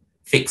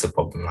fix a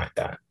problem like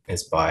that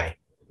is by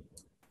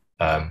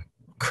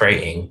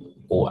creating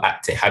or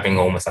having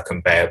almost like a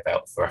conveyor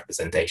belt for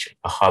representation,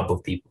 a hub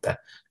of people that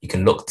you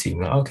can look to,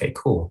 like, okay,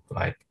 cool,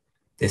 like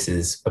this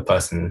is a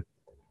person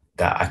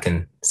that I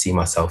can see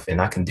myself in,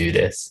 I can do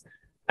this,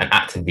 and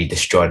actively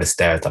destroy the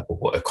stereotype of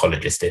what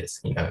ecologist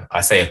is.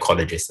 I say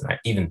ecologist, and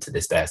even to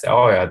this day, I say,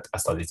 I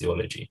study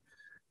zoology.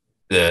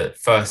 The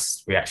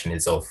first reaction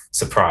is of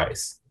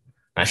surprise.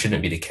 That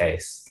shouldn't be the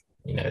case.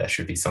 That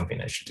should be something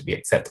that should be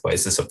acceptable.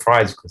 It's a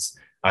surprise because,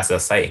 as I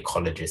say,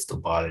 ecologist or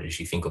biologist,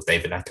 you think of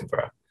David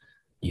Attenborough,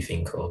 you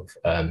think of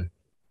a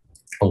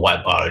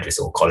white biologist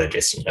or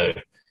ecologist,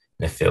 in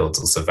the fields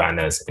or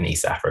savannas in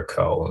East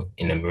Africa, or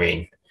in the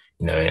marine,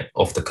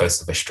 off the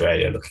coast of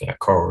Australia, looking at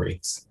coral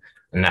reefs.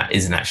 And that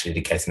isn't actually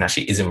the case, and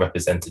actually isn't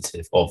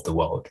representative of the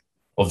world,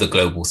 of the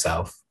global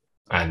south.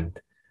 And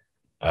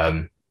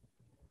so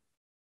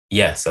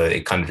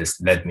it kind of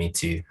just led me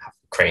to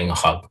creating a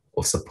hub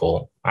of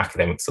support,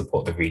 academic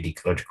support, the Reed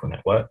Ecological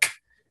Network.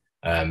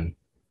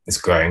 It's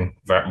growing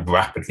very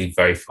rapidly,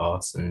 very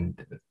fast,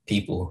 and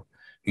people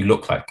who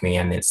look like me,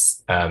 and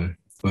it's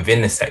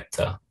within the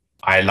sector,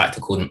 I like to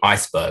call them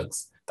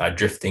icebergs that are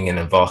drifting in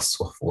a vast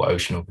swathful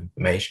ocean of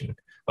information,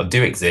 but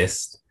do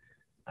exist.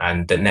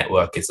 And the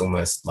network is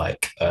almost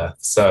like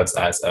serves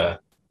as a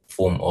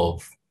form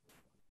of,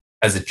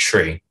 as a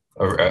tree,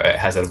 or it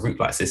has a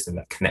root-like system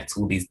that connects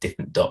all these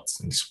different dots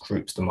and just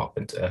groups them up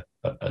into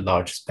a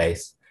large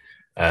space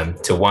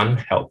to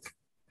help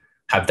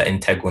have that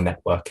integral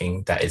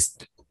networking that is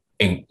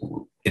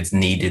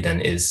needed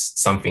and is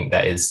something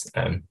that is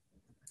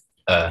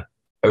a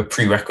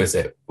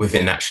prerequisite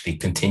within actually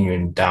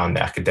continuing down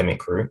the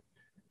academic route.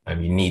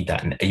 You need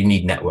that. You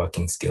need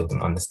networking skills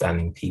and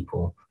understanding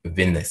people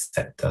within this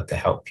sector to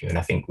help you. And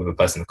I think with a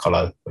person of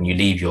color, when you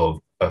leave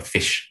a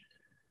fish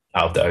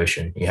out of the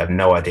ocean, you have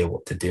no idea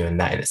what to do. And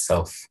that in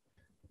itself,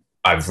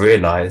 I've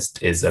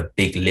realized, is a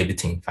big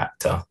limiting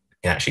factor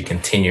in actually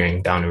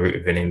continuing down the route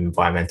within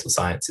environmental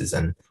sciences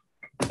and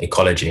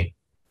ecology.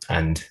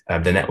 And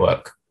the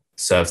network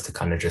serves to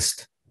kind of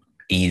just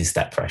ease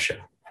that pressure.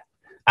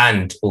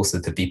 And also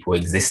to people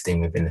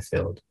existing within the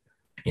field,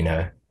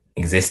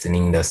 existing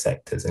in those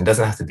sectors. And it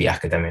doesn't have to be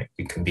academic.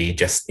 It can be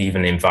just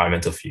even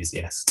environmental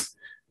enthusiasts.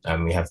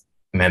 We have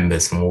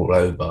members from all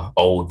over,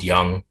 old,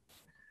 young,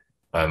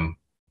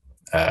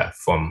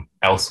 from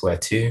elsewhere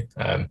too.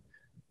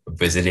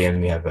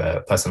 Brazilian, we have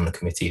a person on the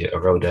committee,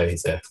 Arodo,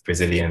 he's a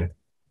Brazilian,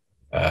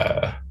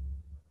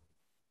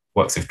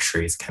 works with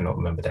trees, cannot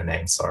remember their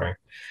name, sorry.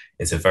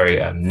 It's a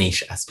very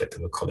niche aspect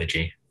of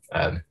ecology,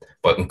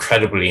 but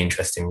incredibly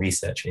interesting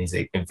research. And he's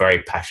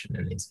very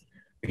passionate, and he's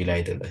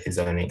relayed his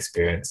own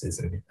experiences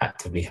and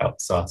actively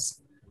helps us,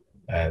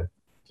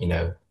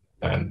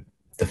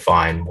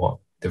 define what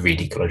the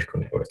Reed Ecological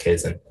Network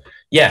is. And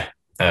yeah,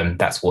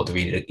 that's what the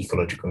Reed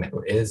Ecological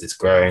Network is. It's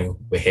growing.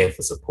 We're here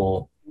for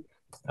support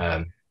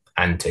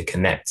and to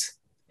connect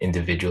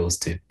individuals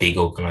to big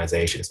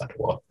organizations like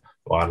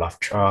Wildlife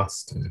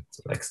Trust and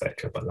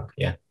etc. But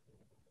yeah.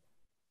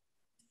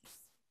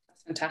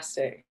 That's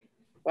fantastic.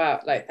 Wow,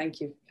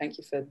 thank you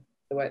for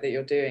the work that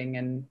you're doing.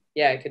 And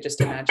yeah, I could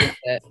just imagine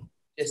that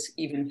just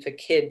even for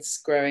kids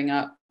growing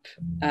up,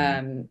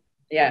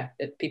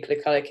 people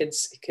of color,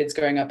 kids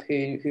growing up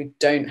who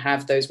don't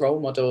have those role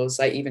models,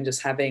 even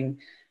just having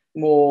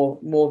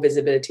more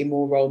visibility,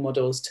 more role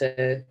models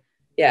to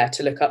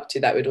look up to,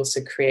 that would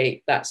also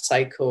create that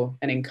cycle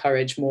and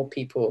encourage more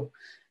people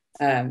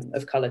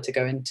of color to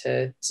go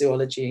into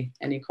zoology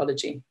and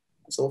ecology.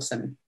 That's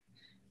awesome.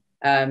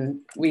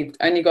 We've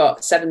only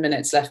got 7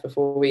 minutes left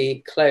before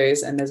we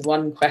close, and there's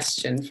one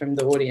question from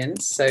the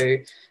audience. So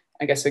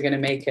I guess we're going to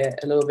make it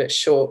a little bit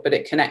short, but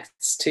it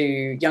connects to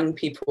young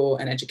people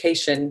and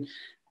education.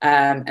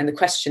 And the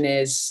question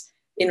is,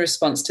 in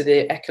response to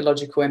the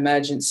ecological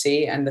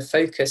emergency and the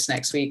focus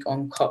next week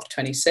on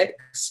COP26,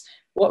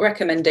 what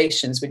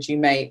recommendations would you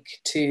make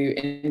to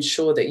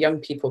ensure that young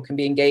people can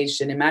be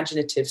engaged in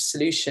imaginative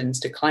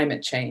solutions to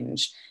climate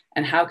change?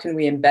 And how can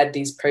we embed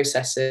these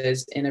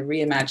processes in a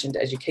reimagined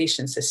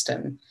education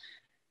system?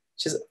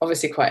 Which is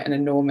obviously quite an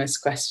enormous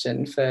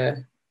question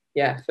for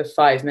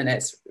 5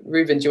 minutes.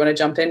 Ruben, do you want to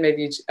jump in?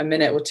 Maybe a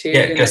minute or two?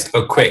 Yeah, just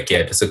a quick.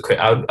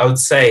 I would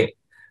say,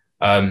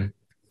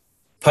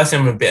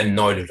 personally, I'm a bit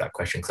annoyed with that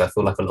question because I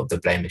feel like a lot of the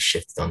blame is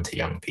shifted onto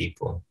young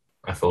people.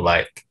 I feel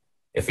like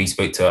if we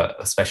spoke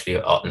to especially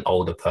an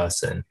older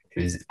person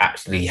who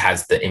actually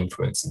has the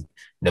influence and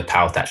the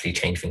power to actually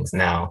change things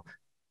now,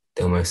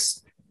 they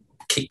almost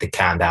kick the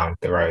can down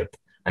the road,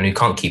 and we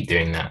can't keep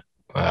doing that.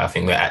 I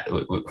think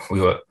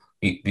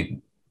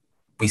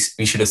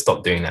we should have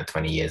stopped doing that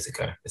 20 years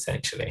ago,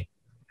 essentially.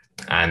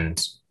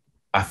 And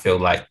I feel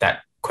like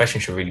that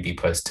question should really be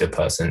posed to a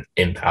person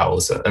in power,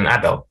 also an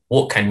adult.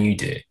 What can you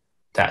do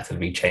to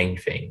actively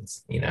change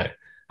things?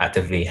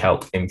 Actively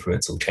help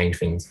influence or change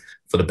things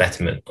for the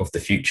betterment of the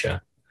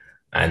future.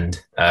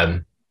 And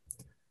so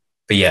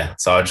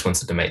I just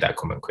wanted to make that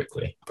comment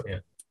quickly. But yeah.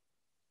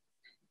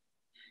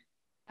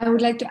 I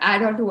would like to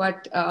add on to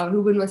what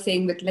Ruben was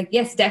saying with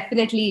yes,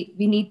 definitely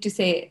we need to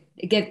say,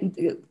 again,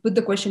 put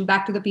the question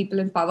back to the people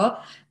in power.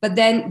 But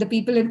then the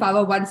people in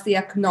power, once they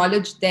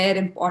acknowledge their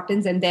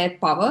importance and their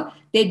power,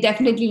 they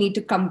definitely need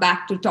to come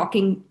back to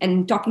talking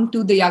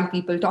to the young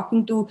people,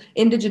 talking to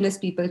Indigenous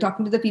people,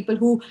 talking to the people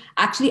who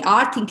actually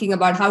are thinking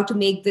about how to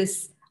make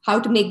this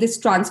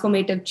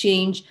transformative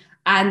change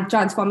and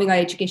transforming our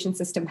education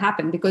system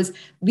happen, because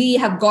we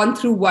have gone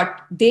through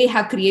what they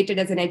have created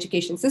as an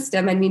education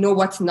system and we know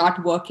what's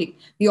not working.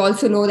 We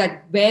also know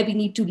that where we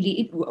need to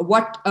lead,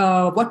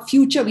 what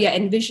future we are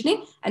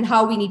envisioning and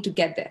how we need to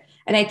get there.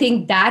 And I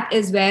think that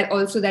is where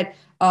also that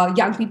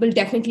young people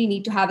definitely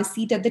need to have a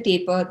seat at the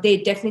table. They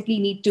definitely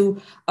need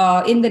to,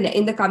 in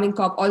the coming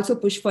COP, also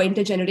push for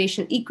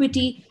intergenerational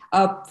equity,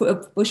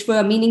 push for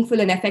a meaningful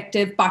and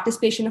effective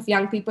participation of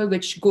young people,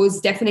 which goes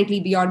definitely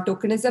beyond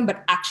tokenism,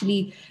 but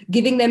actually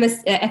giving them an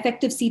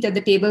effective seat at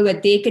the table where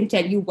they can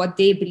tell you what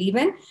they believe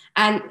in,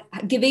 and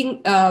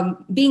being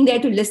there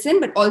to listen,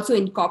 but also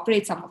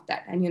incorporate some of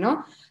that and,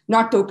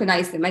 not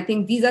tokenize them. I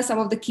think these are some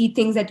of the key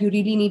things that you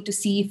really need to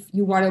see if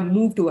you want to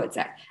move towards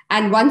that.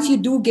 And once you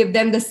do give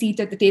them the seat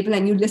at the table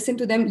and you listen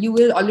to them, you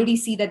will already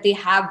see that they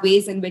have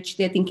ways in which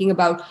they're thinking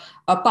about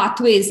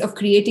pathways of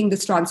creating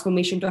this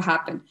transformation to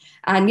happen.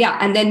 And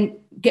then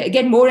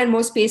get more and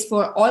more space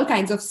for all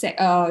kinds of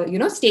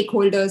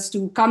stakeholders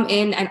to come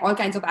in and all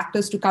kinds of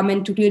actors to come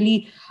in to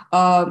really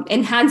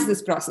enhance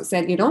this process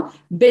and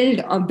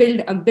build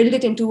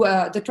it into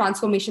the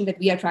transformation that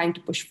we are trying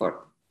to push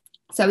for.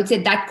 So I would say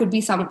that could be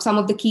some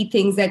of the key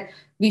things that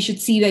we should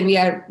see when we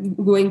are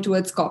going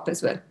towards COP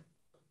as well.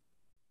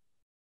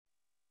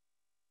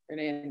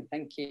 Brilliant,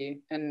 thank you.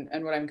 And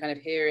what I'm kind of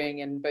hearing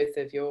in both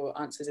of your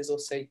answers is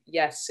also,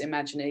 yes,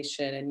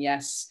 imagination, and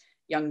yes,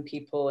 young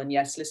people, and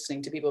yes,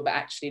 listening to people, but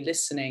actually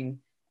listening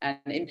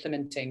and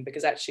implementing,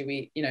 because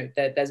actually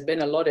there's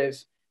been a lot of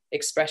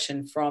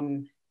expression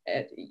from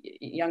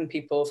young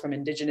people, from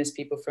Indigenous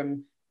people,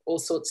 from all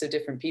sorts of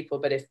different people,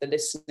 but if the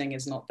listening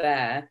is not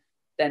there,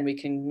 then we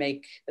can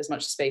make as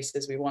much space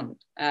as we want.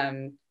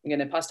 I'm going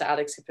to pass to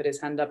Alex, who put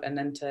his hand up, and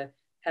then to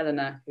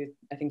Helena, who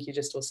I think you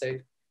just also,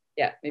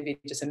 maybe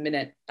just a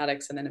minute,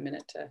 Alex, and then a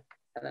minute to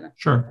Helena.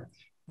 Sure.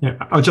 Yeah,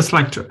 I would just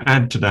like to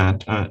add to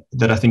that,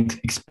 that I think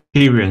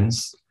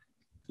experiencing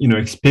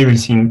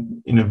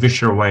in a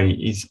visual way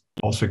is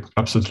also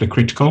absolutely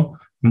critical.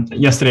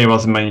 Yesterday I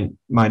was in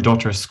my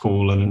daughter's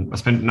school, and I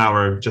spent an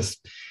hour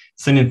just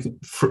sending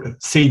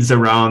seeds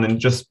around and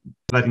just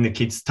letting the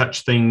kids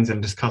touch things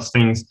and discuss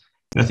things.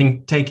 And I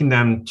think taking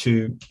them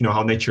to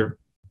how nature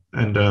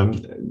and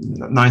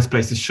nice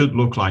places should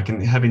look like,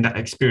 and having that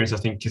experience, I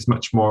think, is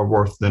much more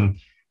worth than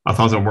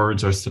 1,000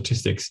 words or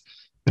statistics.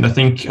 And I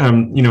think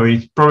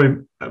it's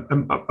probably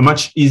a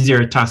much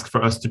easier task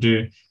for us to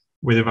do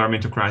with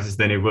environmental crisis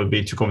than it will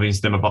be to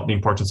convince them about the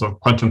importance of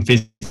quantum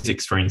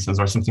physics, for instance,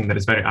 or something that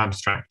is very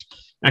abstract.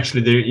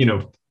 Actually,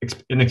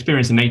 an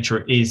experience in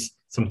nature is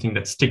something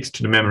that sticks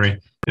to the memory,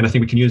 and I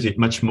think we can use it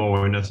much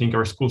more. And I think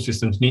our school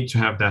systems need to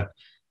have that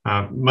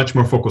much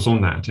more focus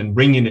on that, and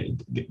bring in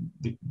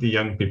the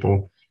young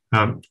people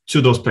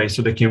to those places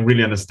so they can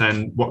really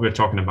understand what we're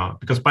talking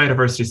about. Because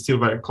biodiversity is still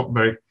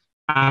very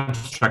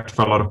abstract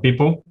for a lot of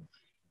people.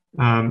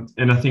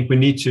 And I think we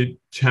need to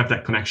have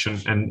that connection,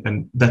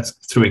 and that's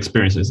through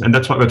experiences. And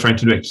that's what we're trying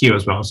to do at KIO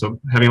as well. So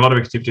having a lot of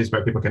activities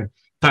where people can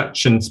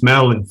touch and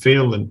smell and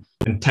feel and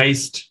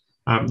taste,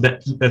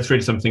 that's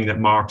really something that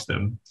marks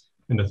them.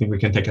 And I think we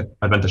can take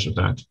advantage of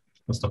that.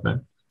 I'll stop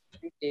there.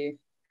 Thank you.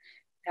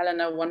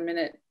 Helena, 1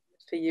 minute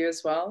for you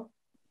as well.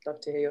 Love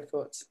to hear your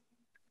thoughts.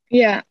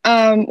 Yeah,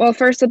 well,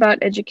 first about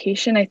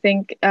education, I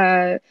think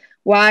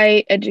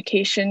why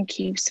education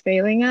keeps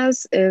failing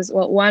us is,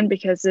 well, one,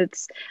 because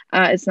it's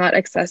not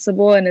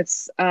accessible, and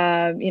it's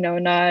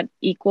not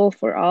equal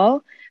for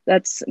all.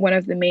 That's one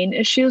of the main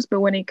issues. But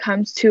when it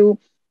comes to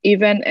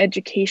even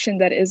education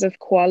that is of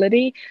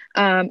quality,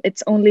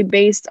 it's only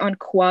based on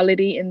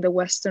quality in the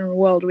Western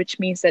world, which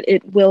means that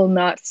it will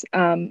not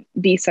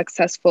be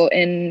successful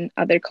in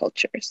other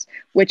cultures,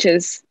 which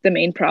is the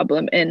main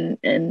problem in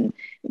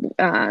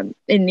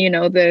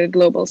the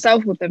global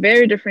South, with a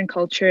very different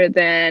culture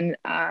than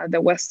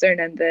the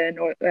Western and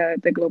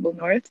the global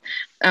North.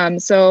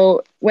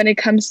 So when it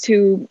comes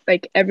to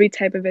like every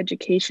type of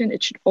education,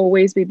 it should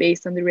always be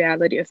based on the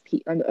reality of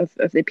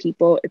the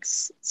people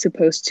it's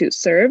supposed to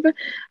serve.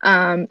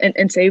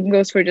 And same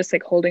goes for just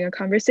like holding a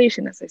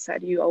conversation. As I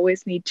said, you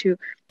always need to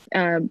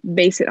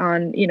base it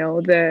on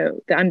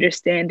the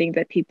understanding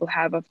that people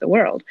have of the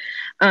world.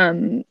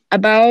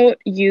 About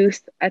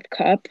youth at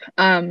COP.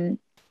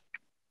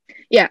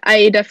 Yeah,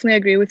 I definitely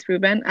agree with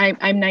Ruben.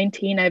 I'm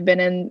 19. I've been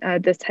in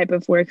this type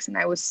of work since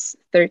I was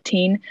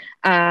 13.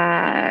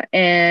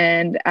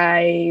 And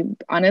I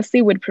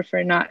honestly would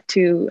prefer not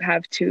to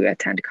have to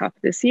attend COP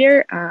this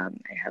year. I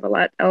have a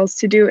lot else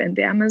to do in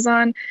the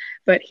Amazon,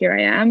 but here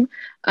I am.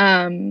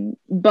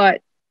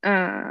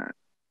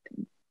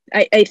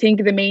 I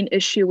think the main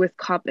issue with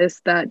COP is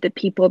that the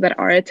people that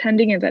are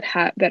attending and that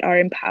are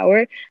in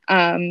power,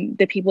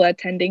 the people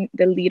attending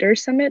the Leader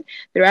Summit,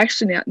 they're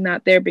actually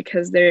not there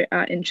because they're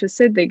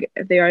interested.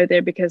 They are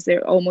there because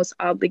they're almost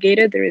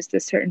obligated. There is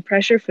this certain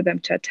pressure for them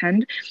to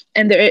attend.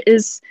 And there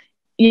is,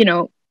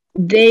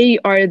 they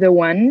are the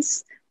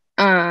ones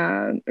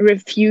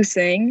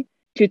refusing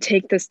to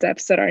take the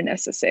steps that are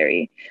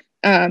necessary.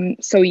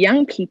 So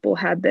young people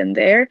have been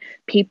there.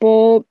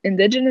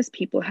 Indigenous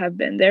people have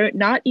been there.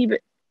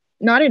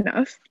 Not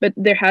enough, but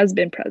there has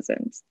been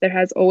presence. There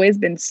has always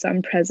been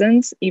some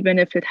presence, even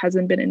if it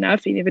hasn't been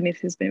enough, even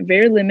if it's been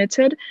very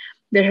limited.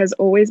 There has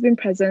always been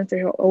presence.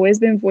 There have always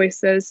been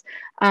voices,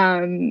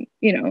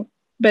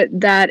 but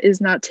that is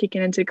not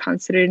taken into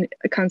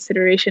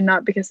consideration,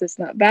 not because it's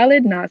not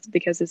valid, not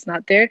because it's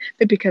not there,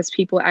 but because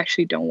people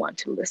actually don't want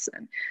to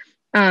listen.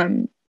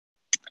 And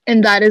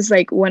that is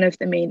like one of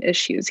the main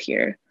issues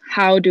here.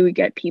 How do we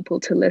get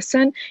people to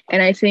listen?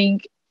 And I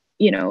think,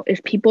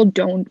 if people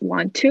don't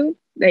want to,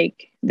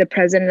 like the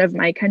president of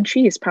my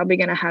country is probably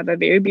going to have a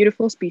very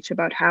beautiful speech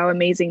about how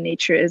amazing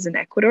nature is in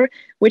Ecuador,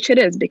 which it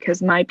is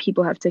because my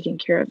people have taken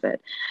care of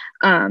it.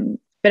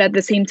 But at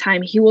the same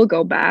time, he will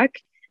go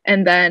back.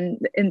 And then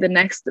in the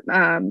next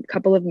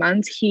couple of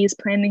months, he's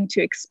planning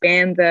to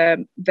expand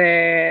the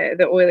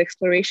oil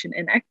exploration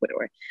in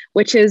Ecuador,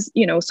 which is,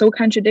 so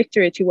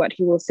contradictory to what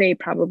he will say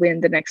probably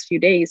in the next few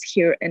days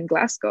here in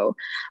Glasgow.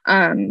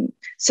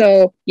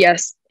 So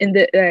yes,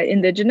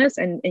 Indigenous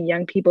and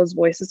young people's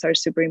voices are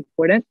super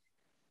important,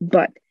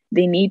 but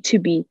they need to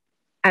be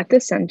at the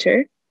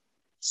center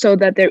so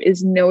that there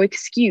is no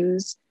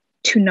excuse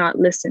to not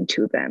listen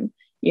to them,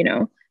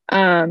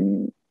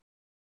 and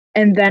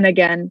then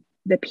again,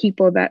 the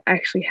people that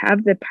actually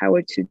have the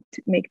power to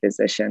make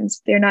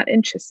decisions, they're not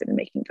interested in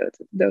making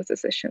those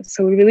decisions.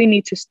 So we really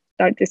need to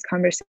start this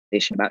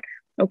conversation about,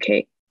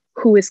 okay,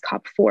 who is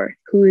COP for,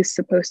 who is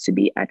supposed to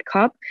be at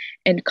COP.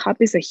 And COP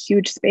is a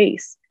huge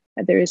space.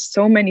 There is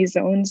so many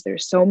zones,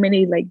 there's so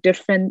many like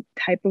different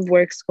type of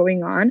works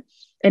going on,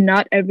 and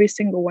not every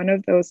single one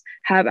of those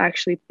have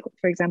actually,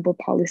 for example,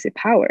 policy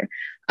power.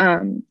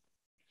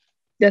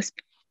 Just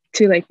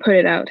to like put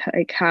it out,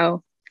 like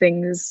how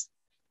things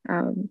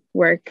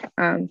work.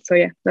 So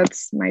yeah,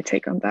 that's my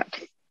take on that.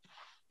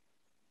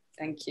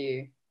 Thank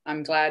you.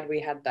 I'm glad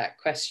we had that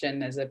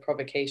question as a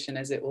provocation,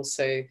 as it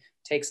also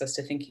takes us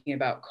to thinking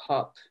about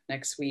COP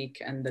next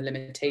week and the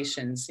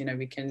limitations. You know,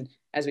 we can,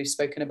 as we've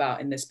spoken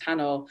about in this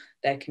panel,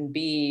 there can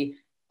be,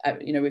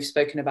 you know, we've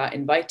spoken about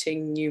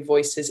inviting new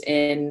voices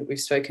in,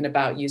 we've spoken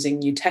about using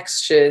new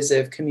textures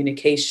of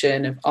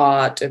communication, of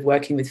art, of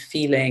working with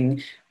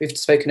feeling. We've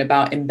spoken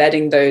about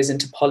embedding those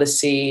into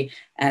policy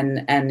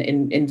and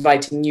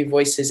inviting new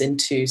voices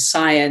into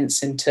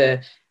science,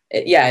 into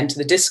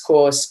the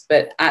discourse.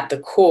 But at the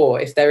core,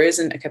 if there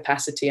isn't a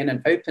capacity and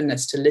an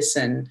openness to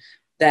listen,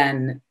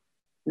 then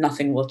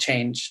nothing will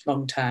change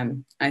long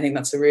term. I think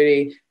that's a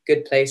really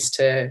good place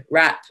to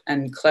wrap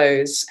and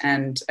close.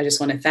 And I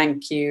just want to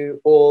thank you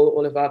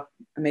all of our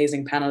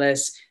amazing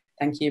panelists.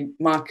 Thank you,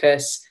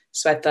 Marcus,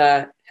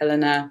 Sweta,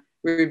 Helena,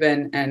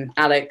 Ruben, and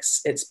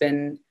Alex. It's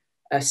been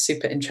a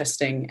super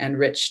interesting and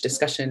rich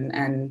discussion.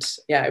 And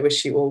yeah, I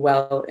wish you all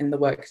well in the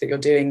work that you're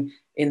doing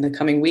in the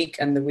coming week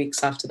and the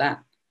weeks after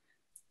that.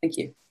 Thank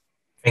you.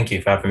 Thank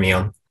you for having me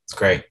on. It's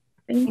great.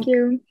 Thank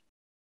you.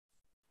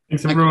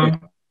 Thanks,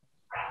 everyone.